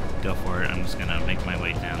be right back. Go for it. I'm just gonna make my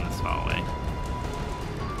way down this hallway.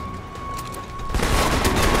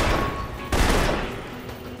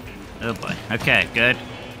 Oh boy. Okay, good.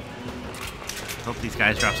 Hope these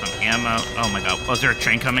guys drop some ammo. Oh my god. Oh, is there a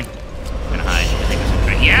train coming? I'm gonna hide. I think there's a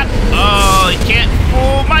train. Yeah! Oh, you can't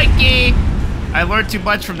fool Mikey! I learned too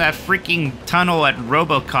much from that freaking tunnel at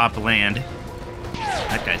RoboCop land.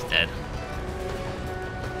 That guy's dead.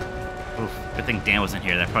 Oof. Good thing Dan wasn't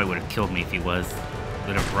here. That probably would have killed me if he was.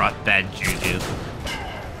 Would have brought bad juju.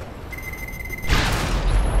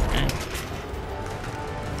 Okay.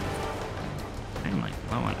 I'm like,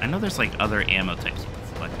 low on. I know there's like other ammo types you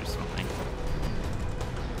can select or something.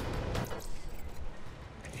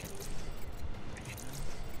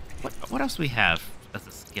 What else do we have as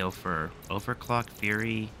a skill for overclock,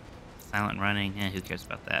 fury, silent running? Who cares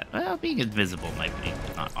about that? Well, being invisible might be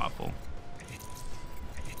not awful.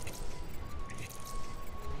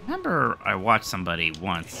 Remember, I watched somebody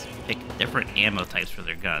once pick different ammo types for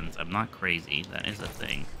their guns. I'm not crazy. That is a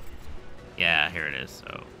thing. Yeah, here it is.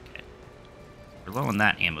 So, okay. We're low on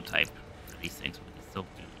that ammo type for these things. We can still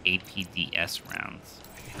do APDS rounds.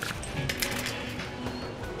 Sure.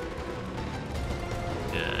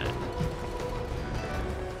 Good.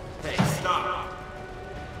 Hey, stop!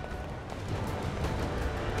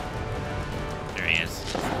 There he is.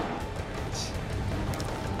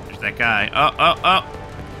 There's that guy. Oh!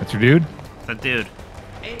 That's your dude? That's that dude.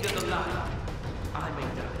 End of the line. I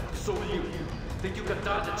made that. So will you. Think you can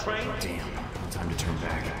dodge a train? Damn, time to turn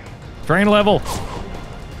back. Train level.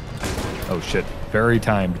 Oh shit, very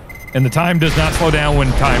timed. And the time does not slow down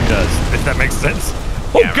when time does, if that makes sense.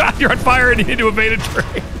 Oh yeah, god, you're on fire and you need to evade a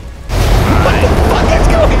train. What the fuck is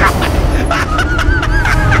going on?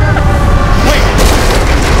 Wait.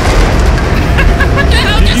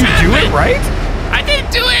 Did you do it right? I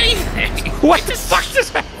didn't do anything. What the fuck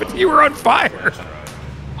just happened? You were on fire.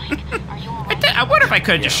 I wonder if I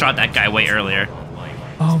could have just shot that guy way earlier.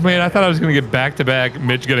 Oh man, I thought I was going to get back-to-back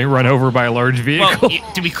Mitch getting run over by a large vehicle.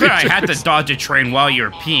 Well, to be clear, I had to dodge a train while you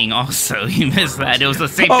were peeing also. You missed that. It was the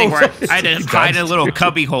same thing where I had to hide a little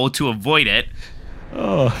cubby hole to avoid it.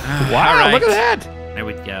 Oh, wow, right. Look at that. There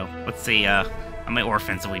we go. Let's see, how many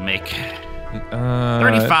orphans do we make?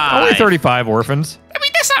 35. Only 35 orphans. I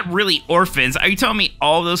mean, that's not really orphans. Are you telling me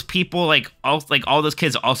all those people, all those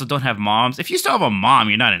kids also don't have moms? If you still have a mom,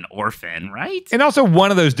 you're not an orphan, right? And also,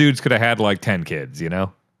 one of those dudes could have had like 10 kids, you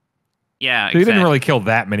know? Yeah, so you didn't really kill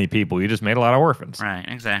that many people. You just made a lot of orphans. Right,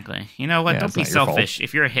 exactly. You know what? Yeah, don't be selfish.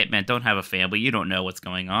 If you're a hitman, don't have a family. You don't know what's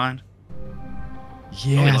going on.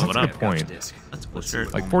 Yeah, blow that's it a up. good point. That's cool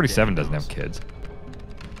shirt. Like 47 doesn't have kids.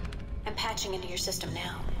 I'm patching into your system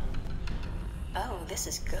now. Oh, this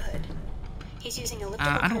is good. He's using elliptical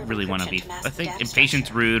I don't curve really want to encryption be. mask I the think data impatience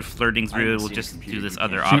structure. rude, flirting's rude. We'll just do this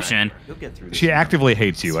other option. You'll get through this. She actively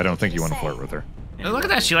hates you. I don't think you want to flirt with her. Oh, look at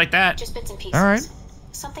that. She like that. Just bits and pieces. All right.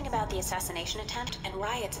 Something about the assassination attempt and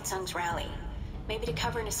riots at Sung's rally. Maybe to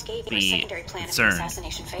cover an escape or Be a secondary plan if the concerned.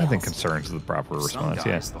 assassination fails. I think concerns is the proper Some response,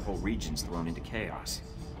 guys, yeah. the whole region's thrown into chaos.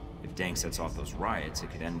 If Dang sets off those riots,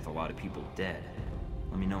 it could end with a lot of people dead.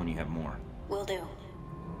 Let me know when you have more. Will do.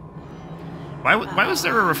 Why was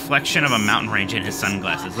there a reflection of a mountain range in his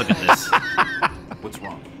sunglasses? Look at this. What's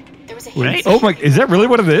wrong? There was a Right? Oh my, is that really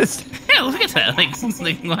what it is? Yeah, look at that. Like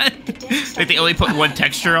what? Like they only put one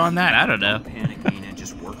texture on that? I don't know. Panic, Mina.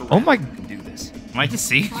 Just work around. Oh my- You can do this. Am I just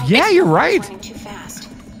see? Yeah, you're right. Running too fast.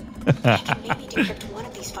 I can maybe decrypt one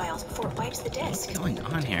of these files before it wipes the disk. What's going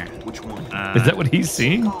on here? Which one? Is that what he's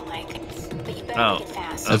seeing? Call, Mike. But you better Oh. make it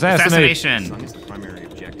fast. Assassination. Sung is the primary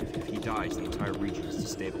objective. If he dies, the entire region is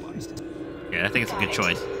destabilized. Yeah, I think it's a good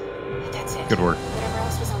choice. That's it. Good work. Whatever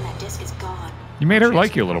else was on that disk is gone. You made her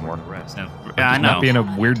like you a little more. The rest. Yeah, I know. Not being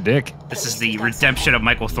a weird dick. This is the redemption of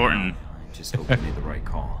Michael Thornton. I just hope you made the right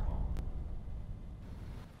call.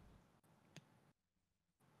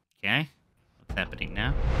 Okay. What's happening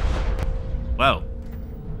now? Whoa.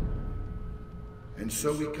 And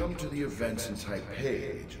so we come to the events in Taipei,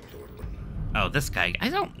 Agent Thornton. Oh, this guy. I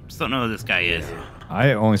still don't know who this guy is.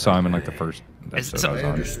 I only saw him in like the first episode so- I was I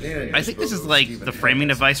on. understand. I think this is like the framing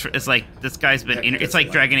device for. It's like this guy's been. It's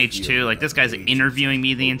like Dragon Age 2. Like this guy's interviewing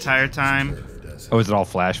me the entire time. Oh, is it all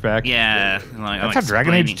flashback? Yeah. Like, That's how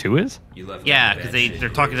Dragon Age 2 is? You left Yeah, that because they're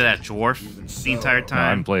talking to that dwarf the entire No, I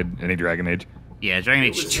haven't time. played any Dragon Age. Yeah, Dragon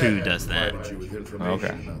Age 2 does that.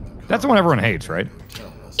 Okay. That's the one everyone hates, right?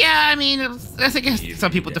 Yeah, I mean, I think some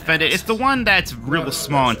people defend it. It's the one that's real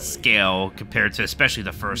small in scale compared to especially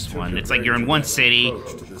the first one. It's like you're in one city.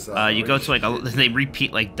 You go to like they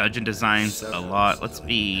repeat like dungeon designs a lot. Let's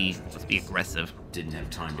be aggressive. Didn't have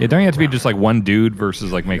time. Yeah, don't you have to be just like one dude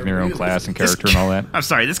versus like making your own class and character and all that? I'm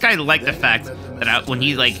sorry, this guy liked the fact that when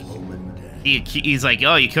he like he's like,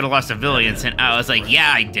 oh, you could have lost civilians, and I was like,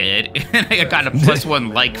 yeah, I did, and I got a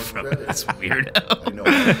 +1 like from it. That's weird.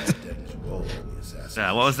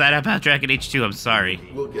 What was that about Dragon Age 2? I'm sorry.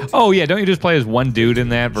 Oh yeah, don't you just play as one dude in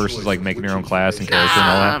that versus like making your own class and character and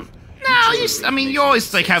all that? No, you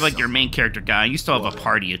always like have like your main character guy. You still have a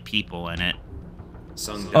party of people in it.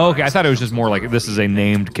 Oh, okay, I thought it was just more like this is a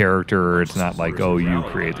named character. It's not like, oh, you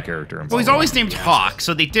create the character. And Well, he's blah, blah, always named Hawk,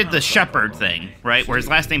 so they did the Shepherd thing, right? Where his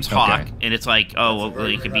last name's Hawk, Okay. and it's like, oh, well,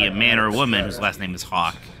 he could be a man or a woman whose last name is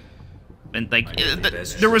Hawk. And like,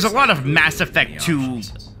 there was a lot of Mass Effect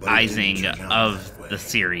 2-izing of the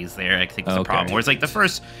series there. I think is the Okay. problem. Whereas like the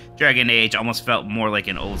first Dragon Age almost felt more like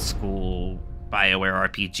an old school BioWare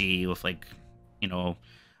RPG with like, you know,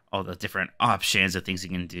 all the different options of things you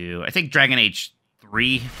can do. I think Dragon Age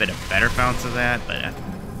 3 been a better balance of that,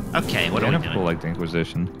 but okay, what yeah, are we I doing? never liked the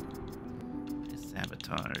Inquisition.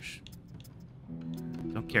 Sabotage.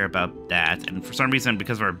 Don't care about that. And for some reason,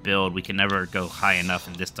 because of our build, we can never go high enough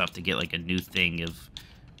in this stuff to get like a new thing of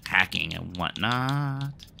hacking and whatnot.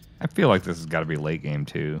 I feel like this has got to be late game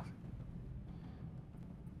too.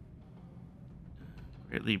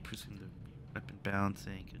 Greatly improving the weapon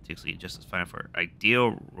balancing. Continuously adjust as fine for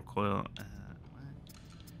ideal recoil. What?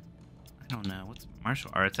 I don't know. What's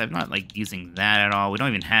martial arts? I'm not like using that at all. We don't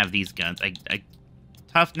even have these guns.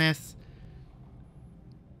 Toughness.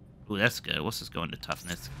 Ooh, that's good. Let's just go into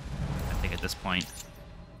toughness. I think at this point.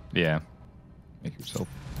 Yeah, make yourself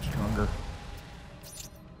stronger.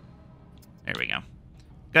 There we go.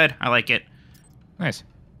 Good. I like it. Nice.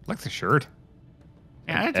 I like the shirt.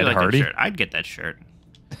 Yeah, I do Ed like Hardy? that shirt. I'd get that shirt.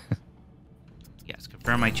 Yes,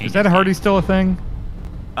 confirm my change. Is Ed Hardy still a thing?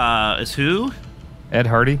 Is who? Ed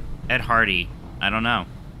Hardy? Ed Hardy. I don't know.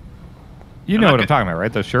 You I'm know not what I'm go- talking about,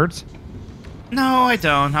 right? Those shirts? No, I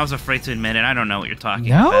don't. I was afraid to admit it. I don't know what you're talking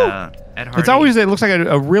No? about. Ed Hardy. It's always, it looks like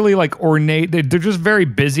a really like ornate, they're just very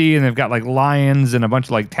busy and they've got like lions and a bunch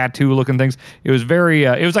of like tattoo looking things. It was very,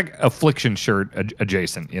 it was like Affliction shirt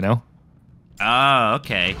adjacent, you know? Oh,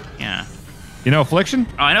 okay. Yeah. You know Affliction?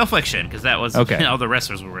 Oh, I know Affliction, because that was Okay. all the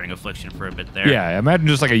wrestlers were wearing Affliction for a bit there. Yeah, imagine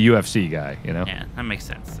just like a UFC guy, you know? Yeah, that makes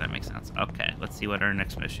sense. That makes sense. Okay, let's see what our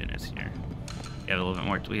next mission is here. We have a little bit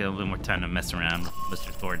more. We have a little more time to mess around with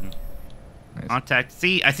Mr. Thornton. Nice. Contact.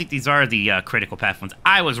 See, I think these are the critical path ones.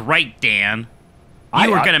 I was right, Dan. I-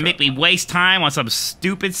 You were I- gonna make me waste time on some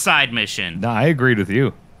stupid side mission. No, I agreed with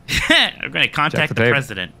you. I'm gonna contact the the tape.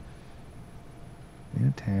 president.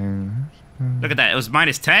 Look at that. It was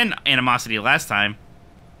 -10 animosity last time.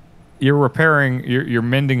 You're repairing. You're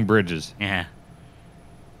mending bridges. Yeah.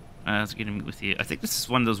 It's good to meet with you. I think this is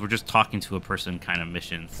one of those we're just talking to a person kind of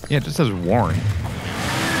missions. Yeah, it just says Warren.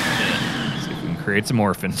 See if we can create some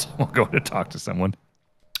orphans. We'll go to talk to someone.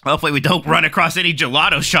 Hopefully we don't run across any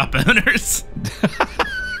gelato shop owners.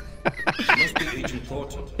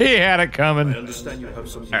 He had it coming. All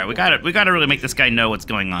right, we gotta really make this guy know what's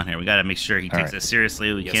going on here. We gotta make sure he takes it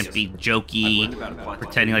seriously. We can't be jokey,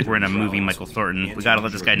 pretending like we're in a movie. Michael Thornton. We gotta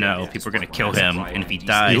let this guy know people are gonna kill him, and if he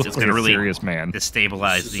dies, it's gonna really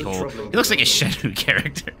destabilize the whole. He looks like a Shenmue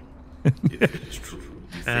character.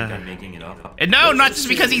 And no, not just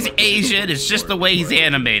because he's Asian. It's just the way he's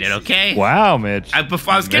animated. Okay. Wow, Mitch. I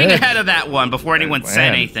was getting ahead of that one before anyone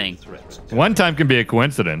said anything. One time can be a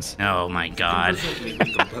coincidence. Oh my God. He's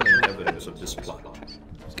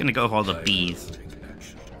gonna go with all the bees.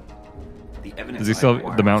 Does he still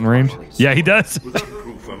have the mountain range? Yeah, he does.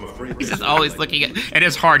 He's just always looking at, at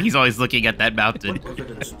his heart, he's always looking at that mountain.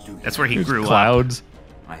 That's where he grew clouds. up.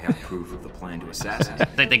 I have proof of the plan to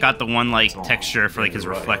assassinate. Like they got the one like texture for like his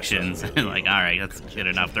reflections. Like, all right, that's good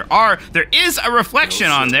enough. There is a reflection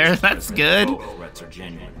on there. That's good.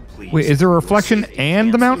 Wait, is there a reflection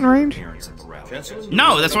and the mountain range?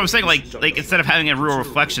 No, that's what I'm saying. Like instead of having a real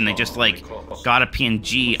reflection, they just like got a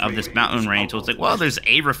PNG of this mountain range. So it's like, well, there's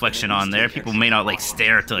a reflection on there. People may not like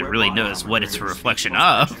stare to like really notice what it's a reflection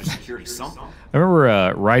of. I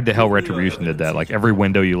remember Ride to Hell Retribution did that. Like every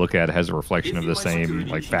window you look at has a reflection of the same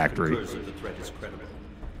like factory.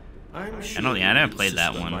 I never played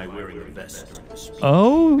that one.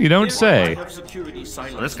 Oh, you don't say. Well,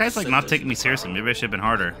 this guy's like not taking me seriously. Maybe I should have been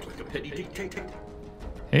harder.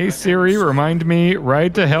 Hey Siri, remind me,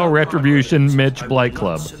 Ride to Hell Retribution Mitch Blight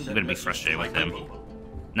Club. I'm gonna be frustrated with him.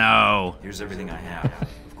 No. Here's everything I have.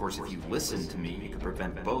 Of course, if you listen to me, you can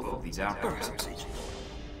prevent both of these outcomes.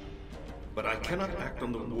 But I cannot act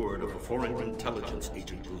on the word of a foreign intelligence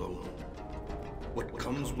agent alone. What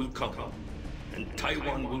comes will come, and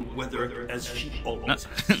Taiwan will weather as she always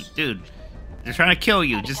has. Dude, they're trying to kill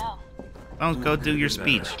you. Just don't go do your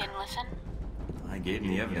speech. I gave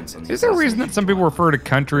him the evidence. Is there a reason that some people refer to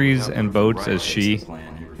countries and boats as she? Yeah,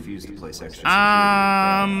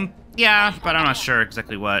 but I'm not sure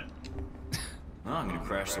exactly what. Well, I'm gonna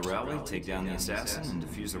crash the rally, take down the assassin, and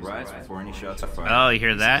defuse the riots before any shots are fired. Oh, you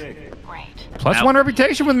hear that? Plus one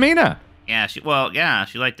reputation with Mina. Yeah, she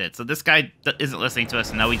liked it. So this guy isn't listening to us,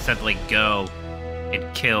 and now we just have to like go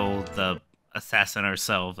and kill the assassin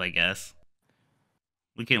ourselves, I guess.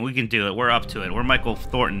 We can do it. We're up to it. We're Michael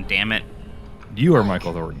Thornton, damn it. You are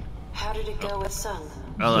Michael Thornton. How did it go with Sung?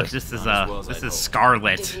 Oh look, this is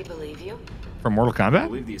Scarlet. Did he believe you? From Mortal Kombat?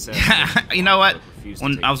 You know what?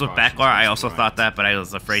 When I was with Backlar, I also thought that, but I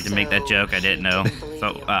was afraid to make that joke. I didn't know.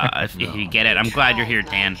 So if you get it, I'm glad you're here,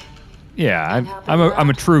 Dan. Yeah, I'm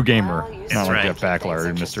a true gamer, not like right. Jeff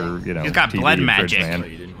Backlar, Mr. He's got TV blood fridge magic.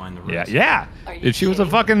 Man. Yeah. She was a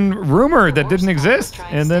fucking rumor that didn't exist,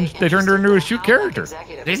 and then they turned her into a shoot character.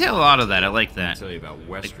 They did a lot of that. I like that.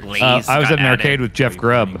 Like, I was at an arcade with Jeff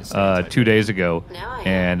Grubb 2 days ago,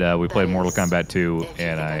 and we played Mortal Kombat 2,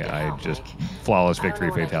 and I just flawless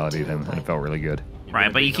victory fatality them, and it felt really good.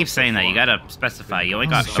 Right, but you keep saying that. You gotta specify. You only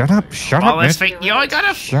got Shut up, Mitch. You only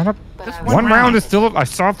gotta shut up. One round is still. I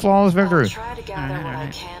saw flawless victory. I'll try to gather what I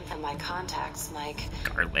can from my contacts, Mike.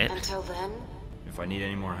 Scarlet. Until then, If I need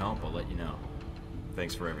any more help, I'll let you know.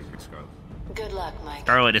 Thanks for everything, Scarlet. good luck, Mike.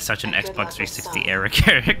 Scarlet is such an And good Xbox luck with 360 Sung. era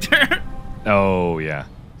character. Oh yeah.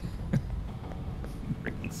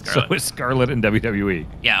 Freaking So Scarlet. is Scarlet in WWE.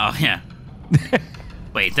 Yeah. Oh yeah.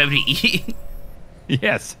 Wait, WWE.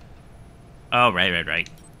 Yes. Oh right.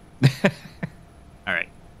 All right.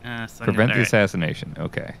 Prevent the assassination.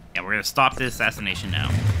 Okay. Yeah, we're gonna stop the assassination now.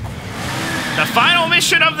 The final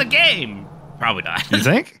mission of the game. Probably not. You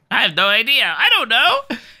think? I have no idea. I don't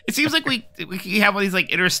know. It seems like we have all these like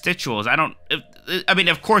interstitials. I mean,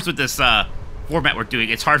 of course, with this format we're doing,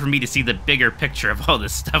 it's hard for me to see the bigger picture of all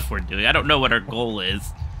this stuff we're doing. I don't know what our goal is.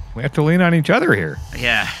 We have to lean on each other here.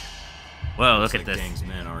 Yeah. Whoa, look at Looks like this. Gang's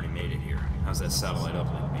men already made it here. How's that satellite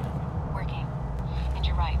uplink, Mina? Working. And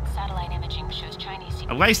you're right. Satellite imaging shows Chinese.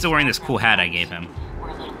 I'm glad he's still wearing this cool hat I gave him. We're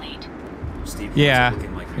a little late. Steve, Yeah.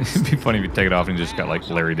 looking like It'd be funny if you take it off and just got like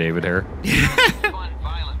Larry David hair. This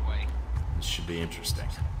should be interesting.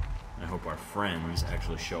 I hope our friends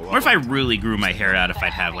actually show up. Or if I really grew my hair out, if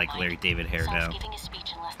I'd have like Larry David hair now.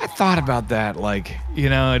 I thought about that. Like,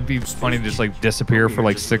 it'd be funny to just like disappear for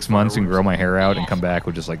like 6 months and grow my hair out and come back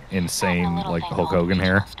with just like insane like Hulk Hogan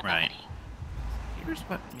hair. Right. Here's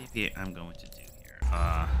what maybe I'm going to do here.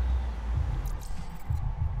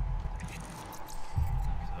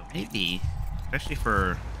 So maybe, especially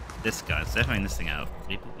for this gun. Instead of having this thing out,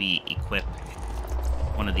 maybe we equip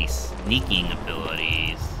one of these sneaking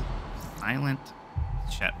abilities. Silent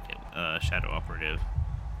Shadow Operative.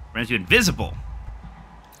 Runs you invisible.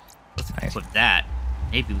 Let's equip that.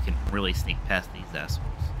 Maybe we can really sneak past these assholes.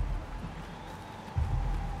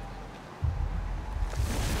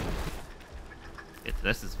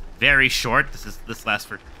 This is very short. This lasts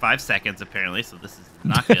for 5 seconds apparently, so this is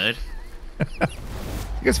not good. I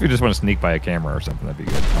guess if you just want to sneak by a camera or something, that'd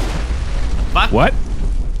be good. Fuck? What?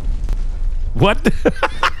 What?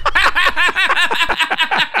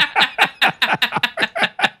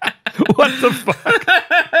 What the fuck?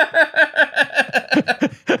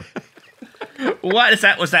 What is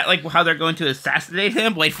that? Was that like how they're going to assassinate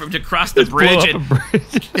him? Wait for him to cross the bridge and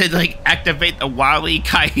like activate the Wile E.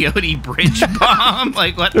 Coyote bridge bomb?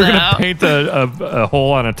 Like what They're the hell? gonna paint a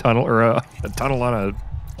hole on a tunnel or a tunnel on a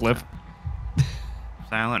cliff.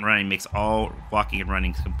 Silent running makes all walking and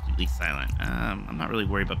running completely silent. I'm not really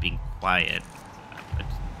worried about being quiet. I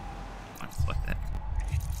just want to select that.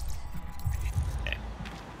 Okay.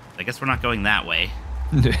 I guess we're not going that way.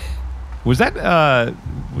 Was that?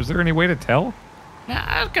 Was there any way to tell?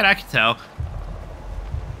 Yeah, I could tell.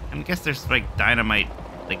 I guess there's like dynamite.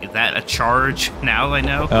 Like, is that a charge? Now I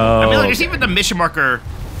know. Oh, I mean, like, okay. there's even the mission marker.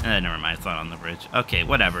 Never mind. It's not on the bridge. Okay,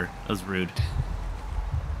 whatever. That was rude.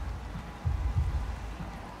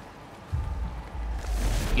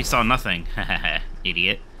 You saw nothing.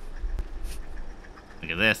 Idiot.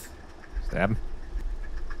 Look at this. Stab him.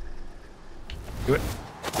 Do it.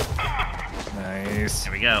 Nice.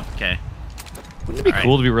 There we go. Okay. Wouldn't it be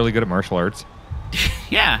cool to be really good at martial arts?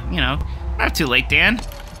 Yeah, you know, not too late, Dan.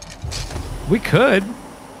 We could.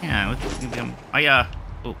 Yeah, we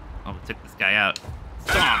took this guy out.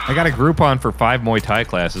 Stomp. I got a Groupon for 5 Muay Thai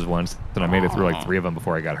classes once, and I made it through like 3 of them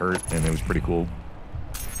before I got hurt, and it was pretty cool.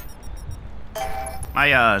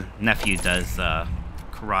 My nephew does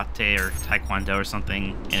karate or taekwondo or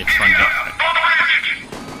something, and it's fun.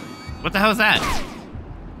 What the hell is that?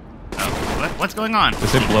 Oh, what's going on?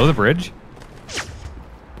 Does it blow the bridge?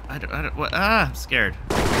 I don't, what? I'm scared.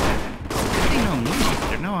 They know me.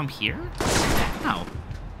 They know I'm here? No.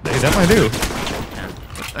 They definitely do. Yeah,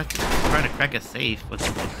 I'm trying to crack a safe.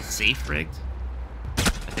 What's the safe rigged? I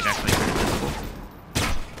think actually I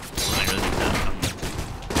really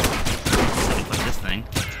let me put this thing.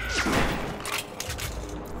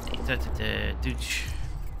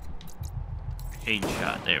 Change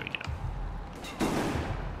shot. There we go.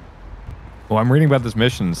 Well, I'm reading about this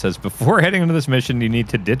mission. It says, before heading into this mission, you need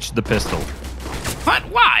to ditch the pistol. What?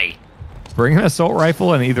 Why? Bring an assault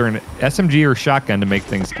rifle and either an SMG or shotgun to make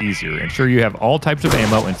things easier. Ensure you have all types of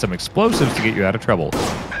ammo and some explosives to get you out of trouble.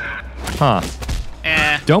 Huh.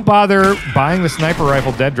 Don't bother buying the sniper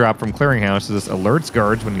rifle dead drop from clearinghouse, as this alerts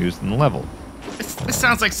guards when used in the level. This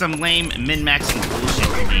sounds like some lame min-maxing bullshit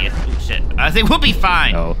to me. Oh, shit. I think we'll be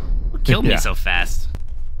fine. Oh. What killed me so fast?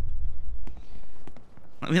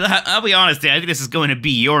 I mean, I'll be honest, Dan, I think this is going to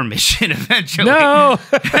be your mission eventually. No!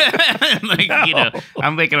 Like, no. You know,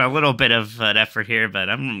 I'm making a little bit of an effort here, but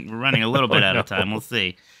I'm running a little bit out of time. We'll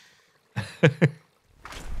see. Go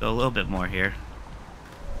a little bit more here.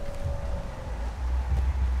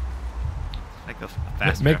 I go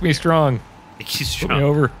faster. Make me strong. Make you strong. Put me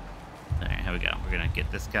over. All right, here we go. We're going to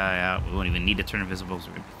get this guy out. We won't even need to turn invisible, so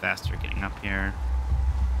we're going to be faster getting up here.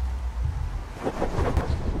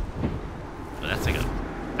 Oh, that's like a...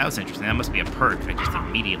 That was interesting. That must be a perk. I just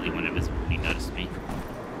immediately went invisible when he noticed me.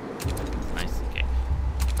 Nice. Okay.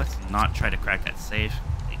 Let's not try to crack that safe.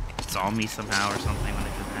 They saw me somehow or something when I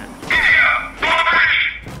did that.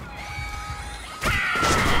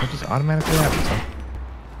 That just automatically happens, huh?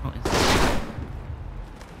 Oh,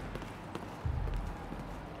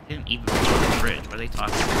 didn't even cross the bridge. What are they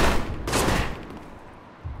talking about?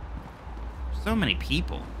 So many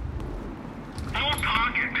people.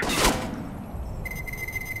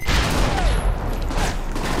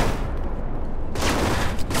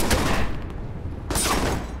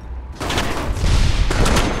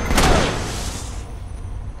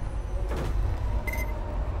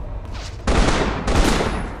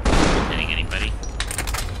 Hitting anybody?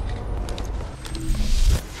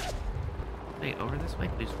 Hey, over this way,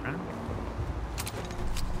 please, friend.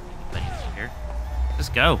 Anybody here?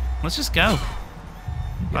 Just go. Let's just go.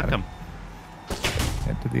 Fuck them.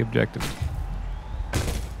 Head to the objective.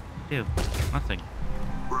 Do nothing.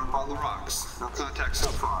 We're up on the rocks. No contact so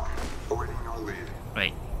far. Awaiting your lead.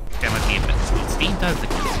 Wait, that might be a bit. Steve does the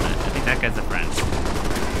kill. I think that guy's a friend.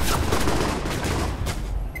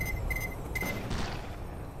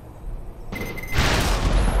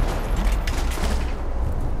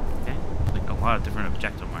 Okay, like a lot of different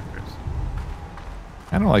objective markers.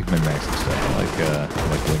 I don't like min-maxing stuff. I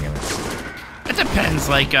like winging it. It depends.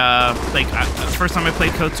 First time I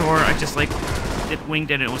played KOTOR, I just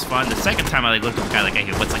winged it and it was fun. The second time I looked at the guy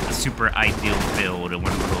okay, what's like the super ideal build and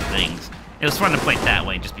one of the little things. It was fun to play it that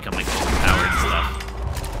way and just become like overpowered and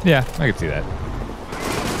stuff. Yeah, I could see that.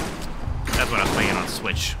 That's what I was playing on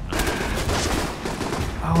Switch.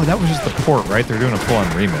 Oh, that was just the port, right? They're doing a full-on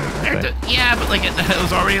remake, aren't they? Yeah, but like it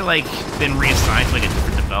was already like been reassigned to like a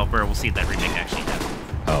different developer. We'll see if that remake actually happens.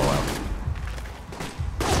 Oh wow.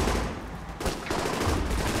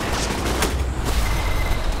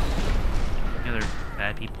 Yeah, they're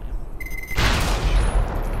bad people.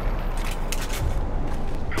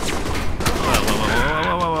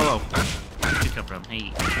 Whoa. Where'd you come from?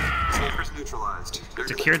 Hey. Chambers neutralized.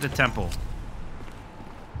 Secured the temple.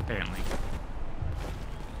 Apparently.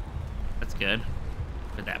 That's good.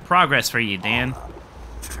 Look at that progress for you, Dan.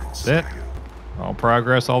 That's it. All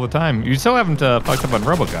progress all the time. You still haven't fucked up on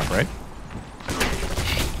RoboCop, right?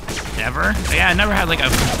 Never? Yeah, I never had like a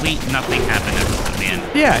complete nothing happen at the end.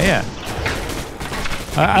 Yeah.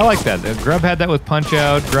 I like that. Grub had that with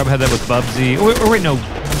Punch-Out. Grub had that with Bubsy. Or wait, no.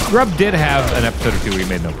 Grub did have an episode or two where he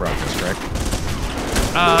made no progress, correct?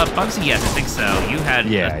 Bubsy, yes, I think so. You had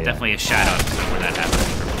definitely a shadow episode where that happened.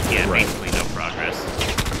 Yeah, right. Basically no progress.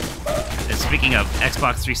 And speaking of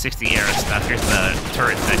Xbox 360 era stuff, here's the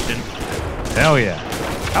turret section. Hell yeah.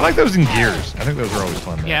 I like those in Gears. I think those are always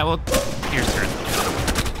fun. Though. Yeah, well, Gears turret.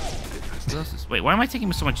 Wait, why am I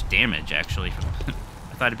taking so much damage, actually?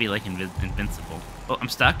 I thought it'd be, like, invincible. Oh, I'm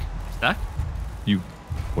stuck.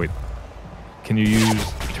 Wait. Can you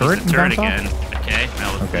use turret and turret again? Okay.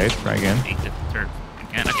 Okay, try again. Turret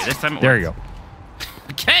again. Okay, this time it works. There you go.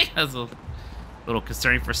 Okay, that was a little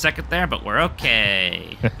concerning for a second there, but we're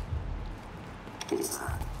okay.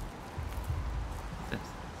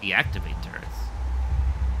 Deactivate turrets.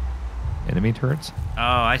 Enemy turrets? Oh,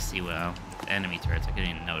 I see. Well, enemy turrets. I couldn't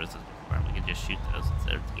even notice those before. We could just shoot those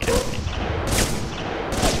instead of deactivating.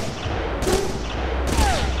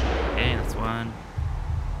 Okay, that's one.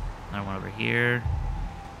 Another one over here.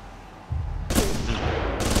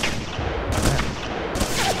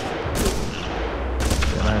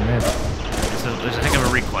 So there's a heck of a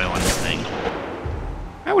recoil on this thing.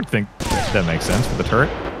 I would think that makes sense for the turret.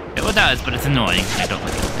 It does, but it's annoying. I don't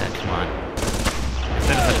like that. Come on.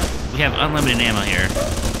 We have unlimited ammo here.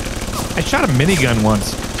 I shot a minigun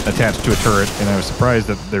once attached to a turret, and I was surprised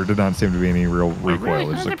that there did not seem to be any real recoil.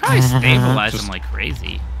 Really? They probably stabilize them like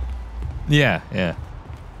crazy. Yeah.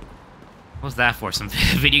 What's that for? Some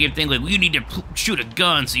video game thing like, well, you need to shoot a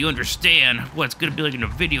gun so you understand what it's going to be like in a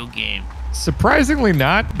video game. Surprisingly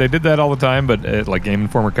not. They did that all the time, but like Game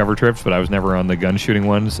Informer cover trips, but I was never on the gun shooting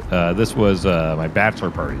ones. This was my bachelor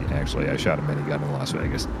party, actually. I shot a minigun in Las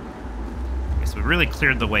Vegas. Okay, so we really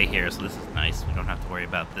cleared the way here, so this is nice. We don't have to worry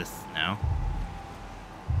about this now.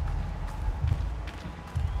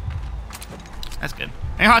 That's good.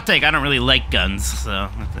 Hey, hot take, I don't really like guns, so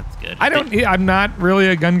that's good. I'm not really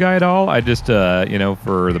a gun guy at all. I just,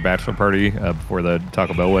 for the bachelor party before the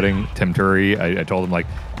Taco Bell wedding, Tim Turry, I told him, like,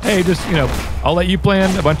 hey, just, I'll let you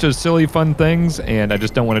plan a bunch of silly, fun things, and I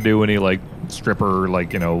just don't want to do any, like, stripper,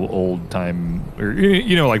 like, old time, or,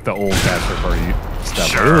 like the old bachelor party stuff.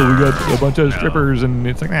 Sure. Like, oh, we got a bunch of strippers, and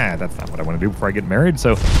it's like, that's not what I want to do before I get married.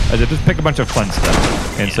 So I said, just pick a bunch of fun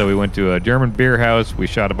stuff. And so we went to a German beer house. We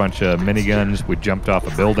shot a bunch of miniguns. We jumped off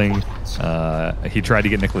a building. He tried to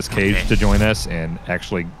get Nicolas Cage to join us and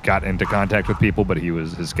actually got into contact with people, but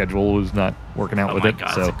his schedule was not working out with it.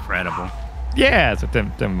 God, so that's incredible. Yeah, so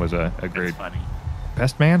Tim was a great funny.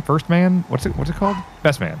 Best man, first man. What's it called?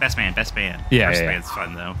 Best man. Best man. Yeah, First man's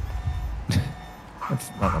fun though.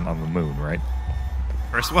 That's not on the moon, right?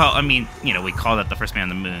 Well, I mean, we call that the first man on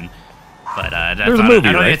the moon, but that's there's a movie,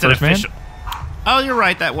 right? It's an official. Oh, you're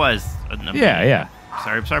right. That was. Yeah.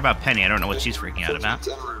 Sorry about Penny. I don't know what she's freaking out about.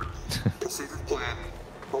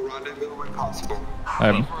 I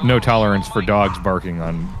have no tolerance for dogs barking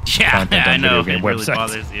on content on video game really websites.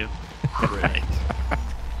 Bothers you. Right.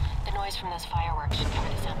 The noise from those fireworks should cover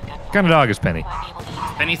the sound of gunfire. What kind of dog is Penny?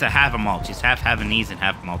 Penny's a half a Maltese. She's half Havanese and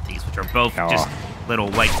half Maltese, which are both just little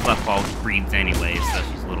white fluffball breeds anyways, so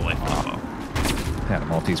she's a little white fluffball. Had a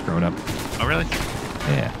Maltese growing up. Oh, really?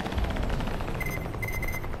 Yeah.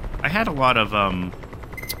 I had a lot of, when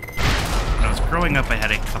I was growing up, I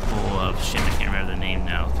had a couple of, I can't remember the name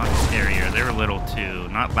now. It's not Terrier. They were little too.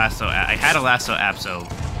 Not Lasso. I had a Lasso Apso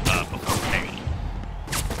before Penny.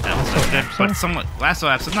 That was good, but somewhat Lasso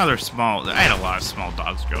Apso, another small. I had a lot of small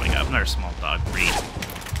dogs growing up. Another small dog breed.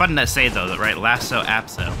 Fun to say though, that right? Lasso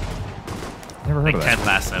Apso. Never heard of that. Ted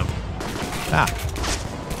Lasso. Ah.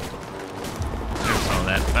 Never saw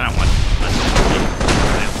that, but I don't want.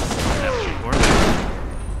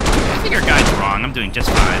 I'm doing just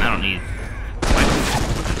fine. I don't need...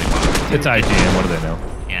 It's IGN. What do they know?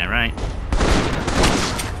 Yeah, right.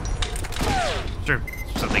 Sure,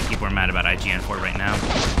 something people are mad about IGN for right now.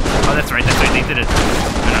 Oh, that's right. They did a...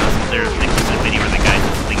 They posted a video where the guy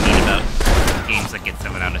said something neat about games that get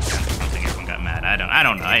 7 out of 10 or something. Everyone got mad. I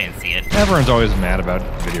don't know. I didn't see it. Everyone's always mad about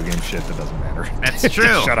video game shit that doesn't matter. That's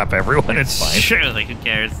true. Shut up, everyone. It's fine. True. Like, who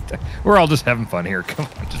cares? We're all just having fun here. Come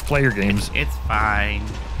on, just play your games. It's fine.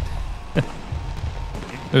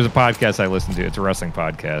 There's a podcast I listen to. It's a wrestling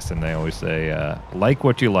podcast, and they always say, like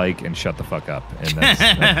what you like and shut the fuck up. And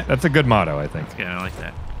that's a good motto, I think. That's good. I like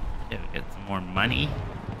that. Yeah, we get some more money.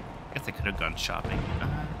 I guess I could have gone shopping.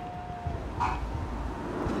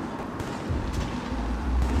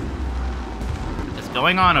 What's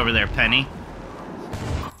going on over there, Penny?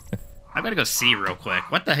 I gotta go see real quick.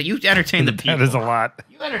 What the hell? You entertain the people. That is a lot.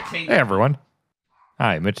 You entertain Hey, everyone.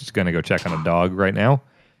 Hi, Mitch is going to go check on a dog right now.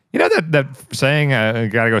 You know that saying,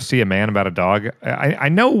 gotta go see a man about a dog? I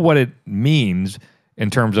know what it means in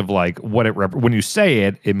terms of like what it when you say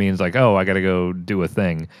it, it means like, oh, I gotta go do a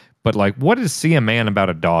thing. But like, what does see a man about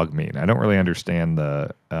a dog mean? I don't really understand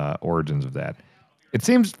the origins of that.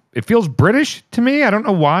 It feels British to me. I don't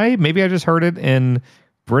know why. Maybe I just heard it in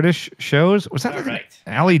British shows. Was that like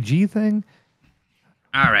an Ali G thing?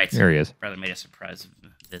 All right. There he is. Brother made a surprise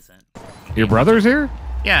visit. Your brother's here?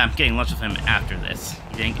 Yeah, I'm getting lunch with him after this.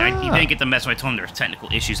 He didn't get the mess when I told him there were technical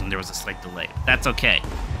issues and there was a slight delay. That's okay.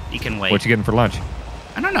 He can wait. What you getting for lunch?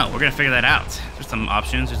 I don't know. We're going to figure that out. There's some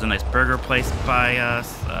options. There's a nice burger place by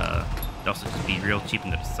us. It also just be real cheap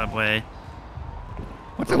and go to Subway.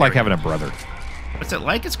 What's it like having a brother? What's it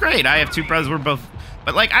like? It's great. I have 2 brothers. We're both...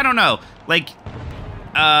 But, like, I don't know. Like,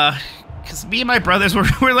 because me and my brothers,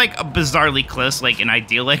 we're like, bizarrely close, like, and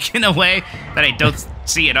idyllic in a way that I don't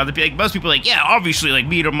see in other people. Like, most people are like, yeah, obviously, like,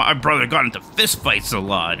 me and my brother got into fistfights a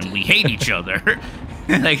lot, and we hate each other.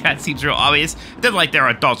 Like, that seems real obvious. Then, like, they're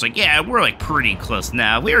adults, like, yeah, we're, like, pretty close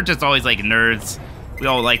now. We were just always, like, nerds. We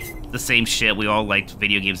all liked the same shit. We all liked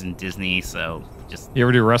video games and Disney, so just... You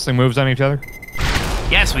ever do wrestling moves on each other?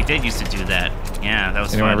 Yes, we did used to do that. Yeah, that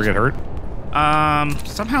was Anyone fun. ever get hurt?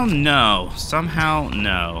 Somehow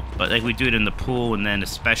no. But, like, we do it in the pool, and then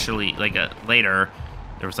especially, like, later,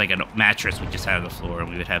 there was, like, a mattress we just had on the floor, and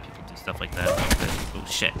we would have people do stuff like that. Oh,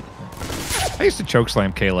 shit. I used to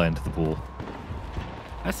chokeslam Kayla into the pool.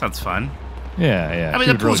 That sounds fun. Yeah. I mean,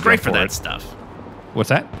 the pool's great for that stuff. What's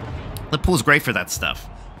that? The pool's great for that stuff.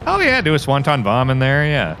 Oh, yeah, do a swanton bomb in there,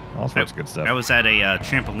 yeah. All sorts of good stuff. I was at a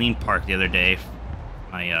trampoline park the other day,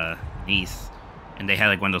 my niece, and they had,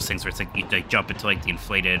 like, one of those things where it's like you like, jump into, like, the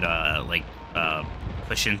inflated,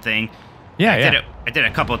 cushion thing. Yeah, I did it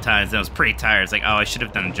a couple of times, and I was pretty tired. It's like, oh, I should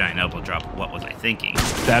have done a giant elbow drop. What was I thinking?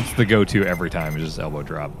 That's the go-to every time, is just elbow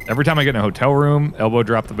drop. Every time I get in a hotel room, elbow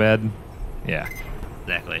drop the bed. Yeah.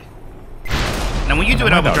 Exactly. Now, when you do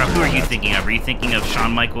an elbow drop, who are you thinking of? Are you thinking of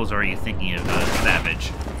Shawn Michaels, or are you thinking of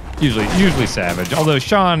Savage? Usually Savage. Although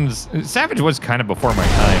Savage was kind of before my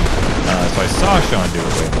time, so I saw Shawn do it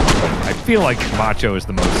way more. But I feel like Macho is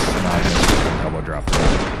the most synonymous with an elbow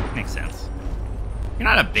drop. Makes sense. You're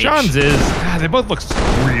not a bitch. Shawn's they both look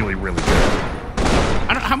really, really good.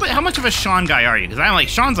 I don't. How much of a Shawn guy are you? Because I'm like,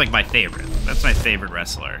 Shawn's like my favorite. That's my favorite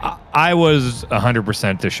wrestler. I was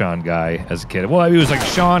 100% a Shawn guy as a kid. Well, it was like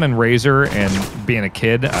Shawn and Razor, and being a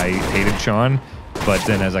kid, I hated Shawn. But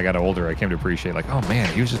then as I got older, I came to appreciate, like, oh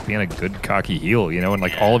man, he was just being a good, cocky heel, you know, and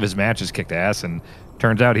like all of his matches kicked ass, and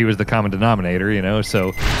turns out he was the common denominator, you know.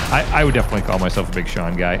 So I would definitely call myself a big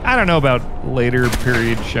Shawn guy. I don't know about later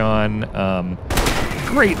period Shawn.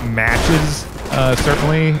 Great matches,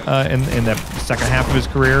 certainly, in the second half of his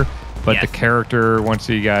career. But the character, once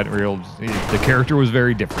he got real, the character was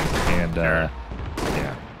very different. And, yeah.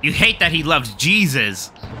 You hate that he loves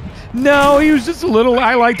Jesus. No, he was just a little,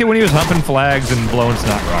 I liked it when he was humping flags and blowing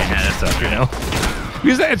snot rockets and stuff, you know?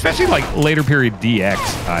 Because especially, like, later period DX,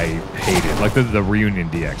 I hated. Like, the reunion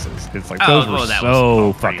DXs. It's like, those were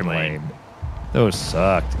so fucking lame. Those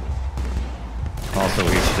sucked. Also,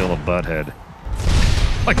 he's still a butthead.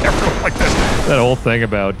 Like, everyone, like that whole thing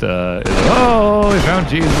about, oh, he found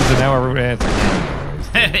Jesus, and now everyone,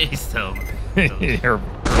 He's still there are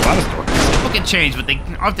a lot of stories. People can change, but they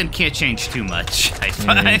often can't change too much, I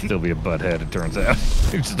find. He'd still be a butthead, it turns out.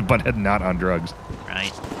 He's just a butthead not on drugs.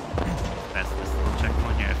 Right. That's this little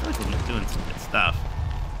checkpoint here. I feel like we're doing some good stuff.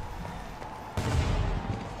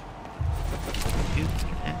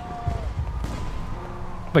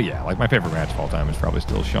 But yeah, like my favorite match of all time is probably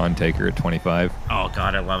still Shawn Taker at 25. Oh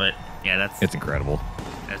god, I love it. Yeah, it's incredible.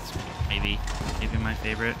 That's maybe my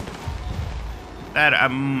favorite. That I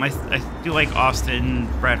do like Austin,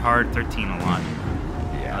 Bret Hart, 13 a lot.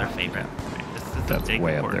 Yeah, another favorite. Right, this That's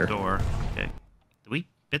way up there. Door. Okay. Did we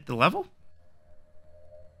hit the level?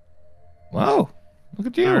 Whoa. Look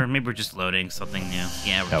at you. Or maybe we're just loading something new.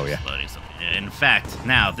 Yeah, we're just loading something new. In fact,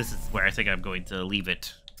 now this is where I think I'm going to leave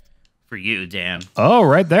it for you, Dan. Oh,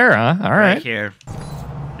 right there, huh? All right. Right here.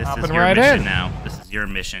 This is your mission now. This is your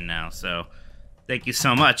mission now. So thank you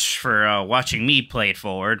so much for watching me play it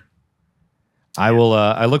forward. I will.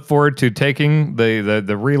 I look forward to taking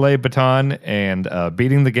the relay baton and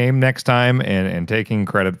beating the game next time and taking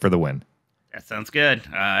credit for the win. That sounds good.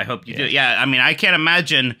 I hope you do. Yeah, I mean, I can't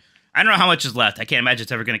imagine. I don't know how much is left. I can't imagine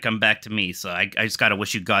it's ever going to come back to me. So I just got to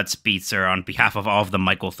wish you Godspeed, sir, on behalf of all of the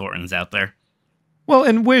Michael Thorntons out there. Well,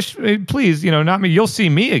 and please, not me. You'll see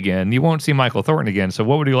me again. You won't see Michael Thornton again. So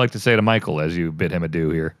what would you like to say to Michael as you bid him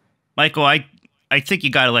adieu here? Michael, I think you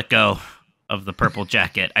got to let go of the purple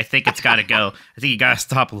jacket. I think it's got to go. I think you got to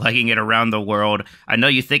stop lugging it around the world. I know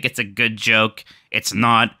you think it's a good joke. It's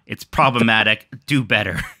not. It's problematic. Do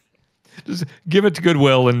better. Just give it to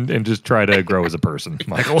Goodwill and just try to grow as a person,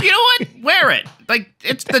 Michael. You know what? Wear it. Like,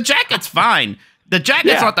 the jacket's fine. The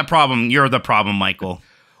jacket's not the problem. You're the problem, Michael.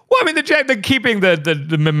 Well, I mean, keeping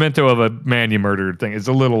the memento of a man you murdered thing is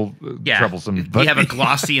a little troublesome. But you have a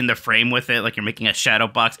glossy in the frame with it, like you're making a shadow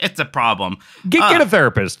box. It's a problem. Get a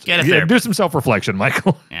therapist. Get a therapist. Do some self-reflection,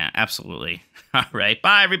 Michael. Yeah, absolutely. All right.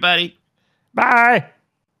 Bye, everybody. Bye.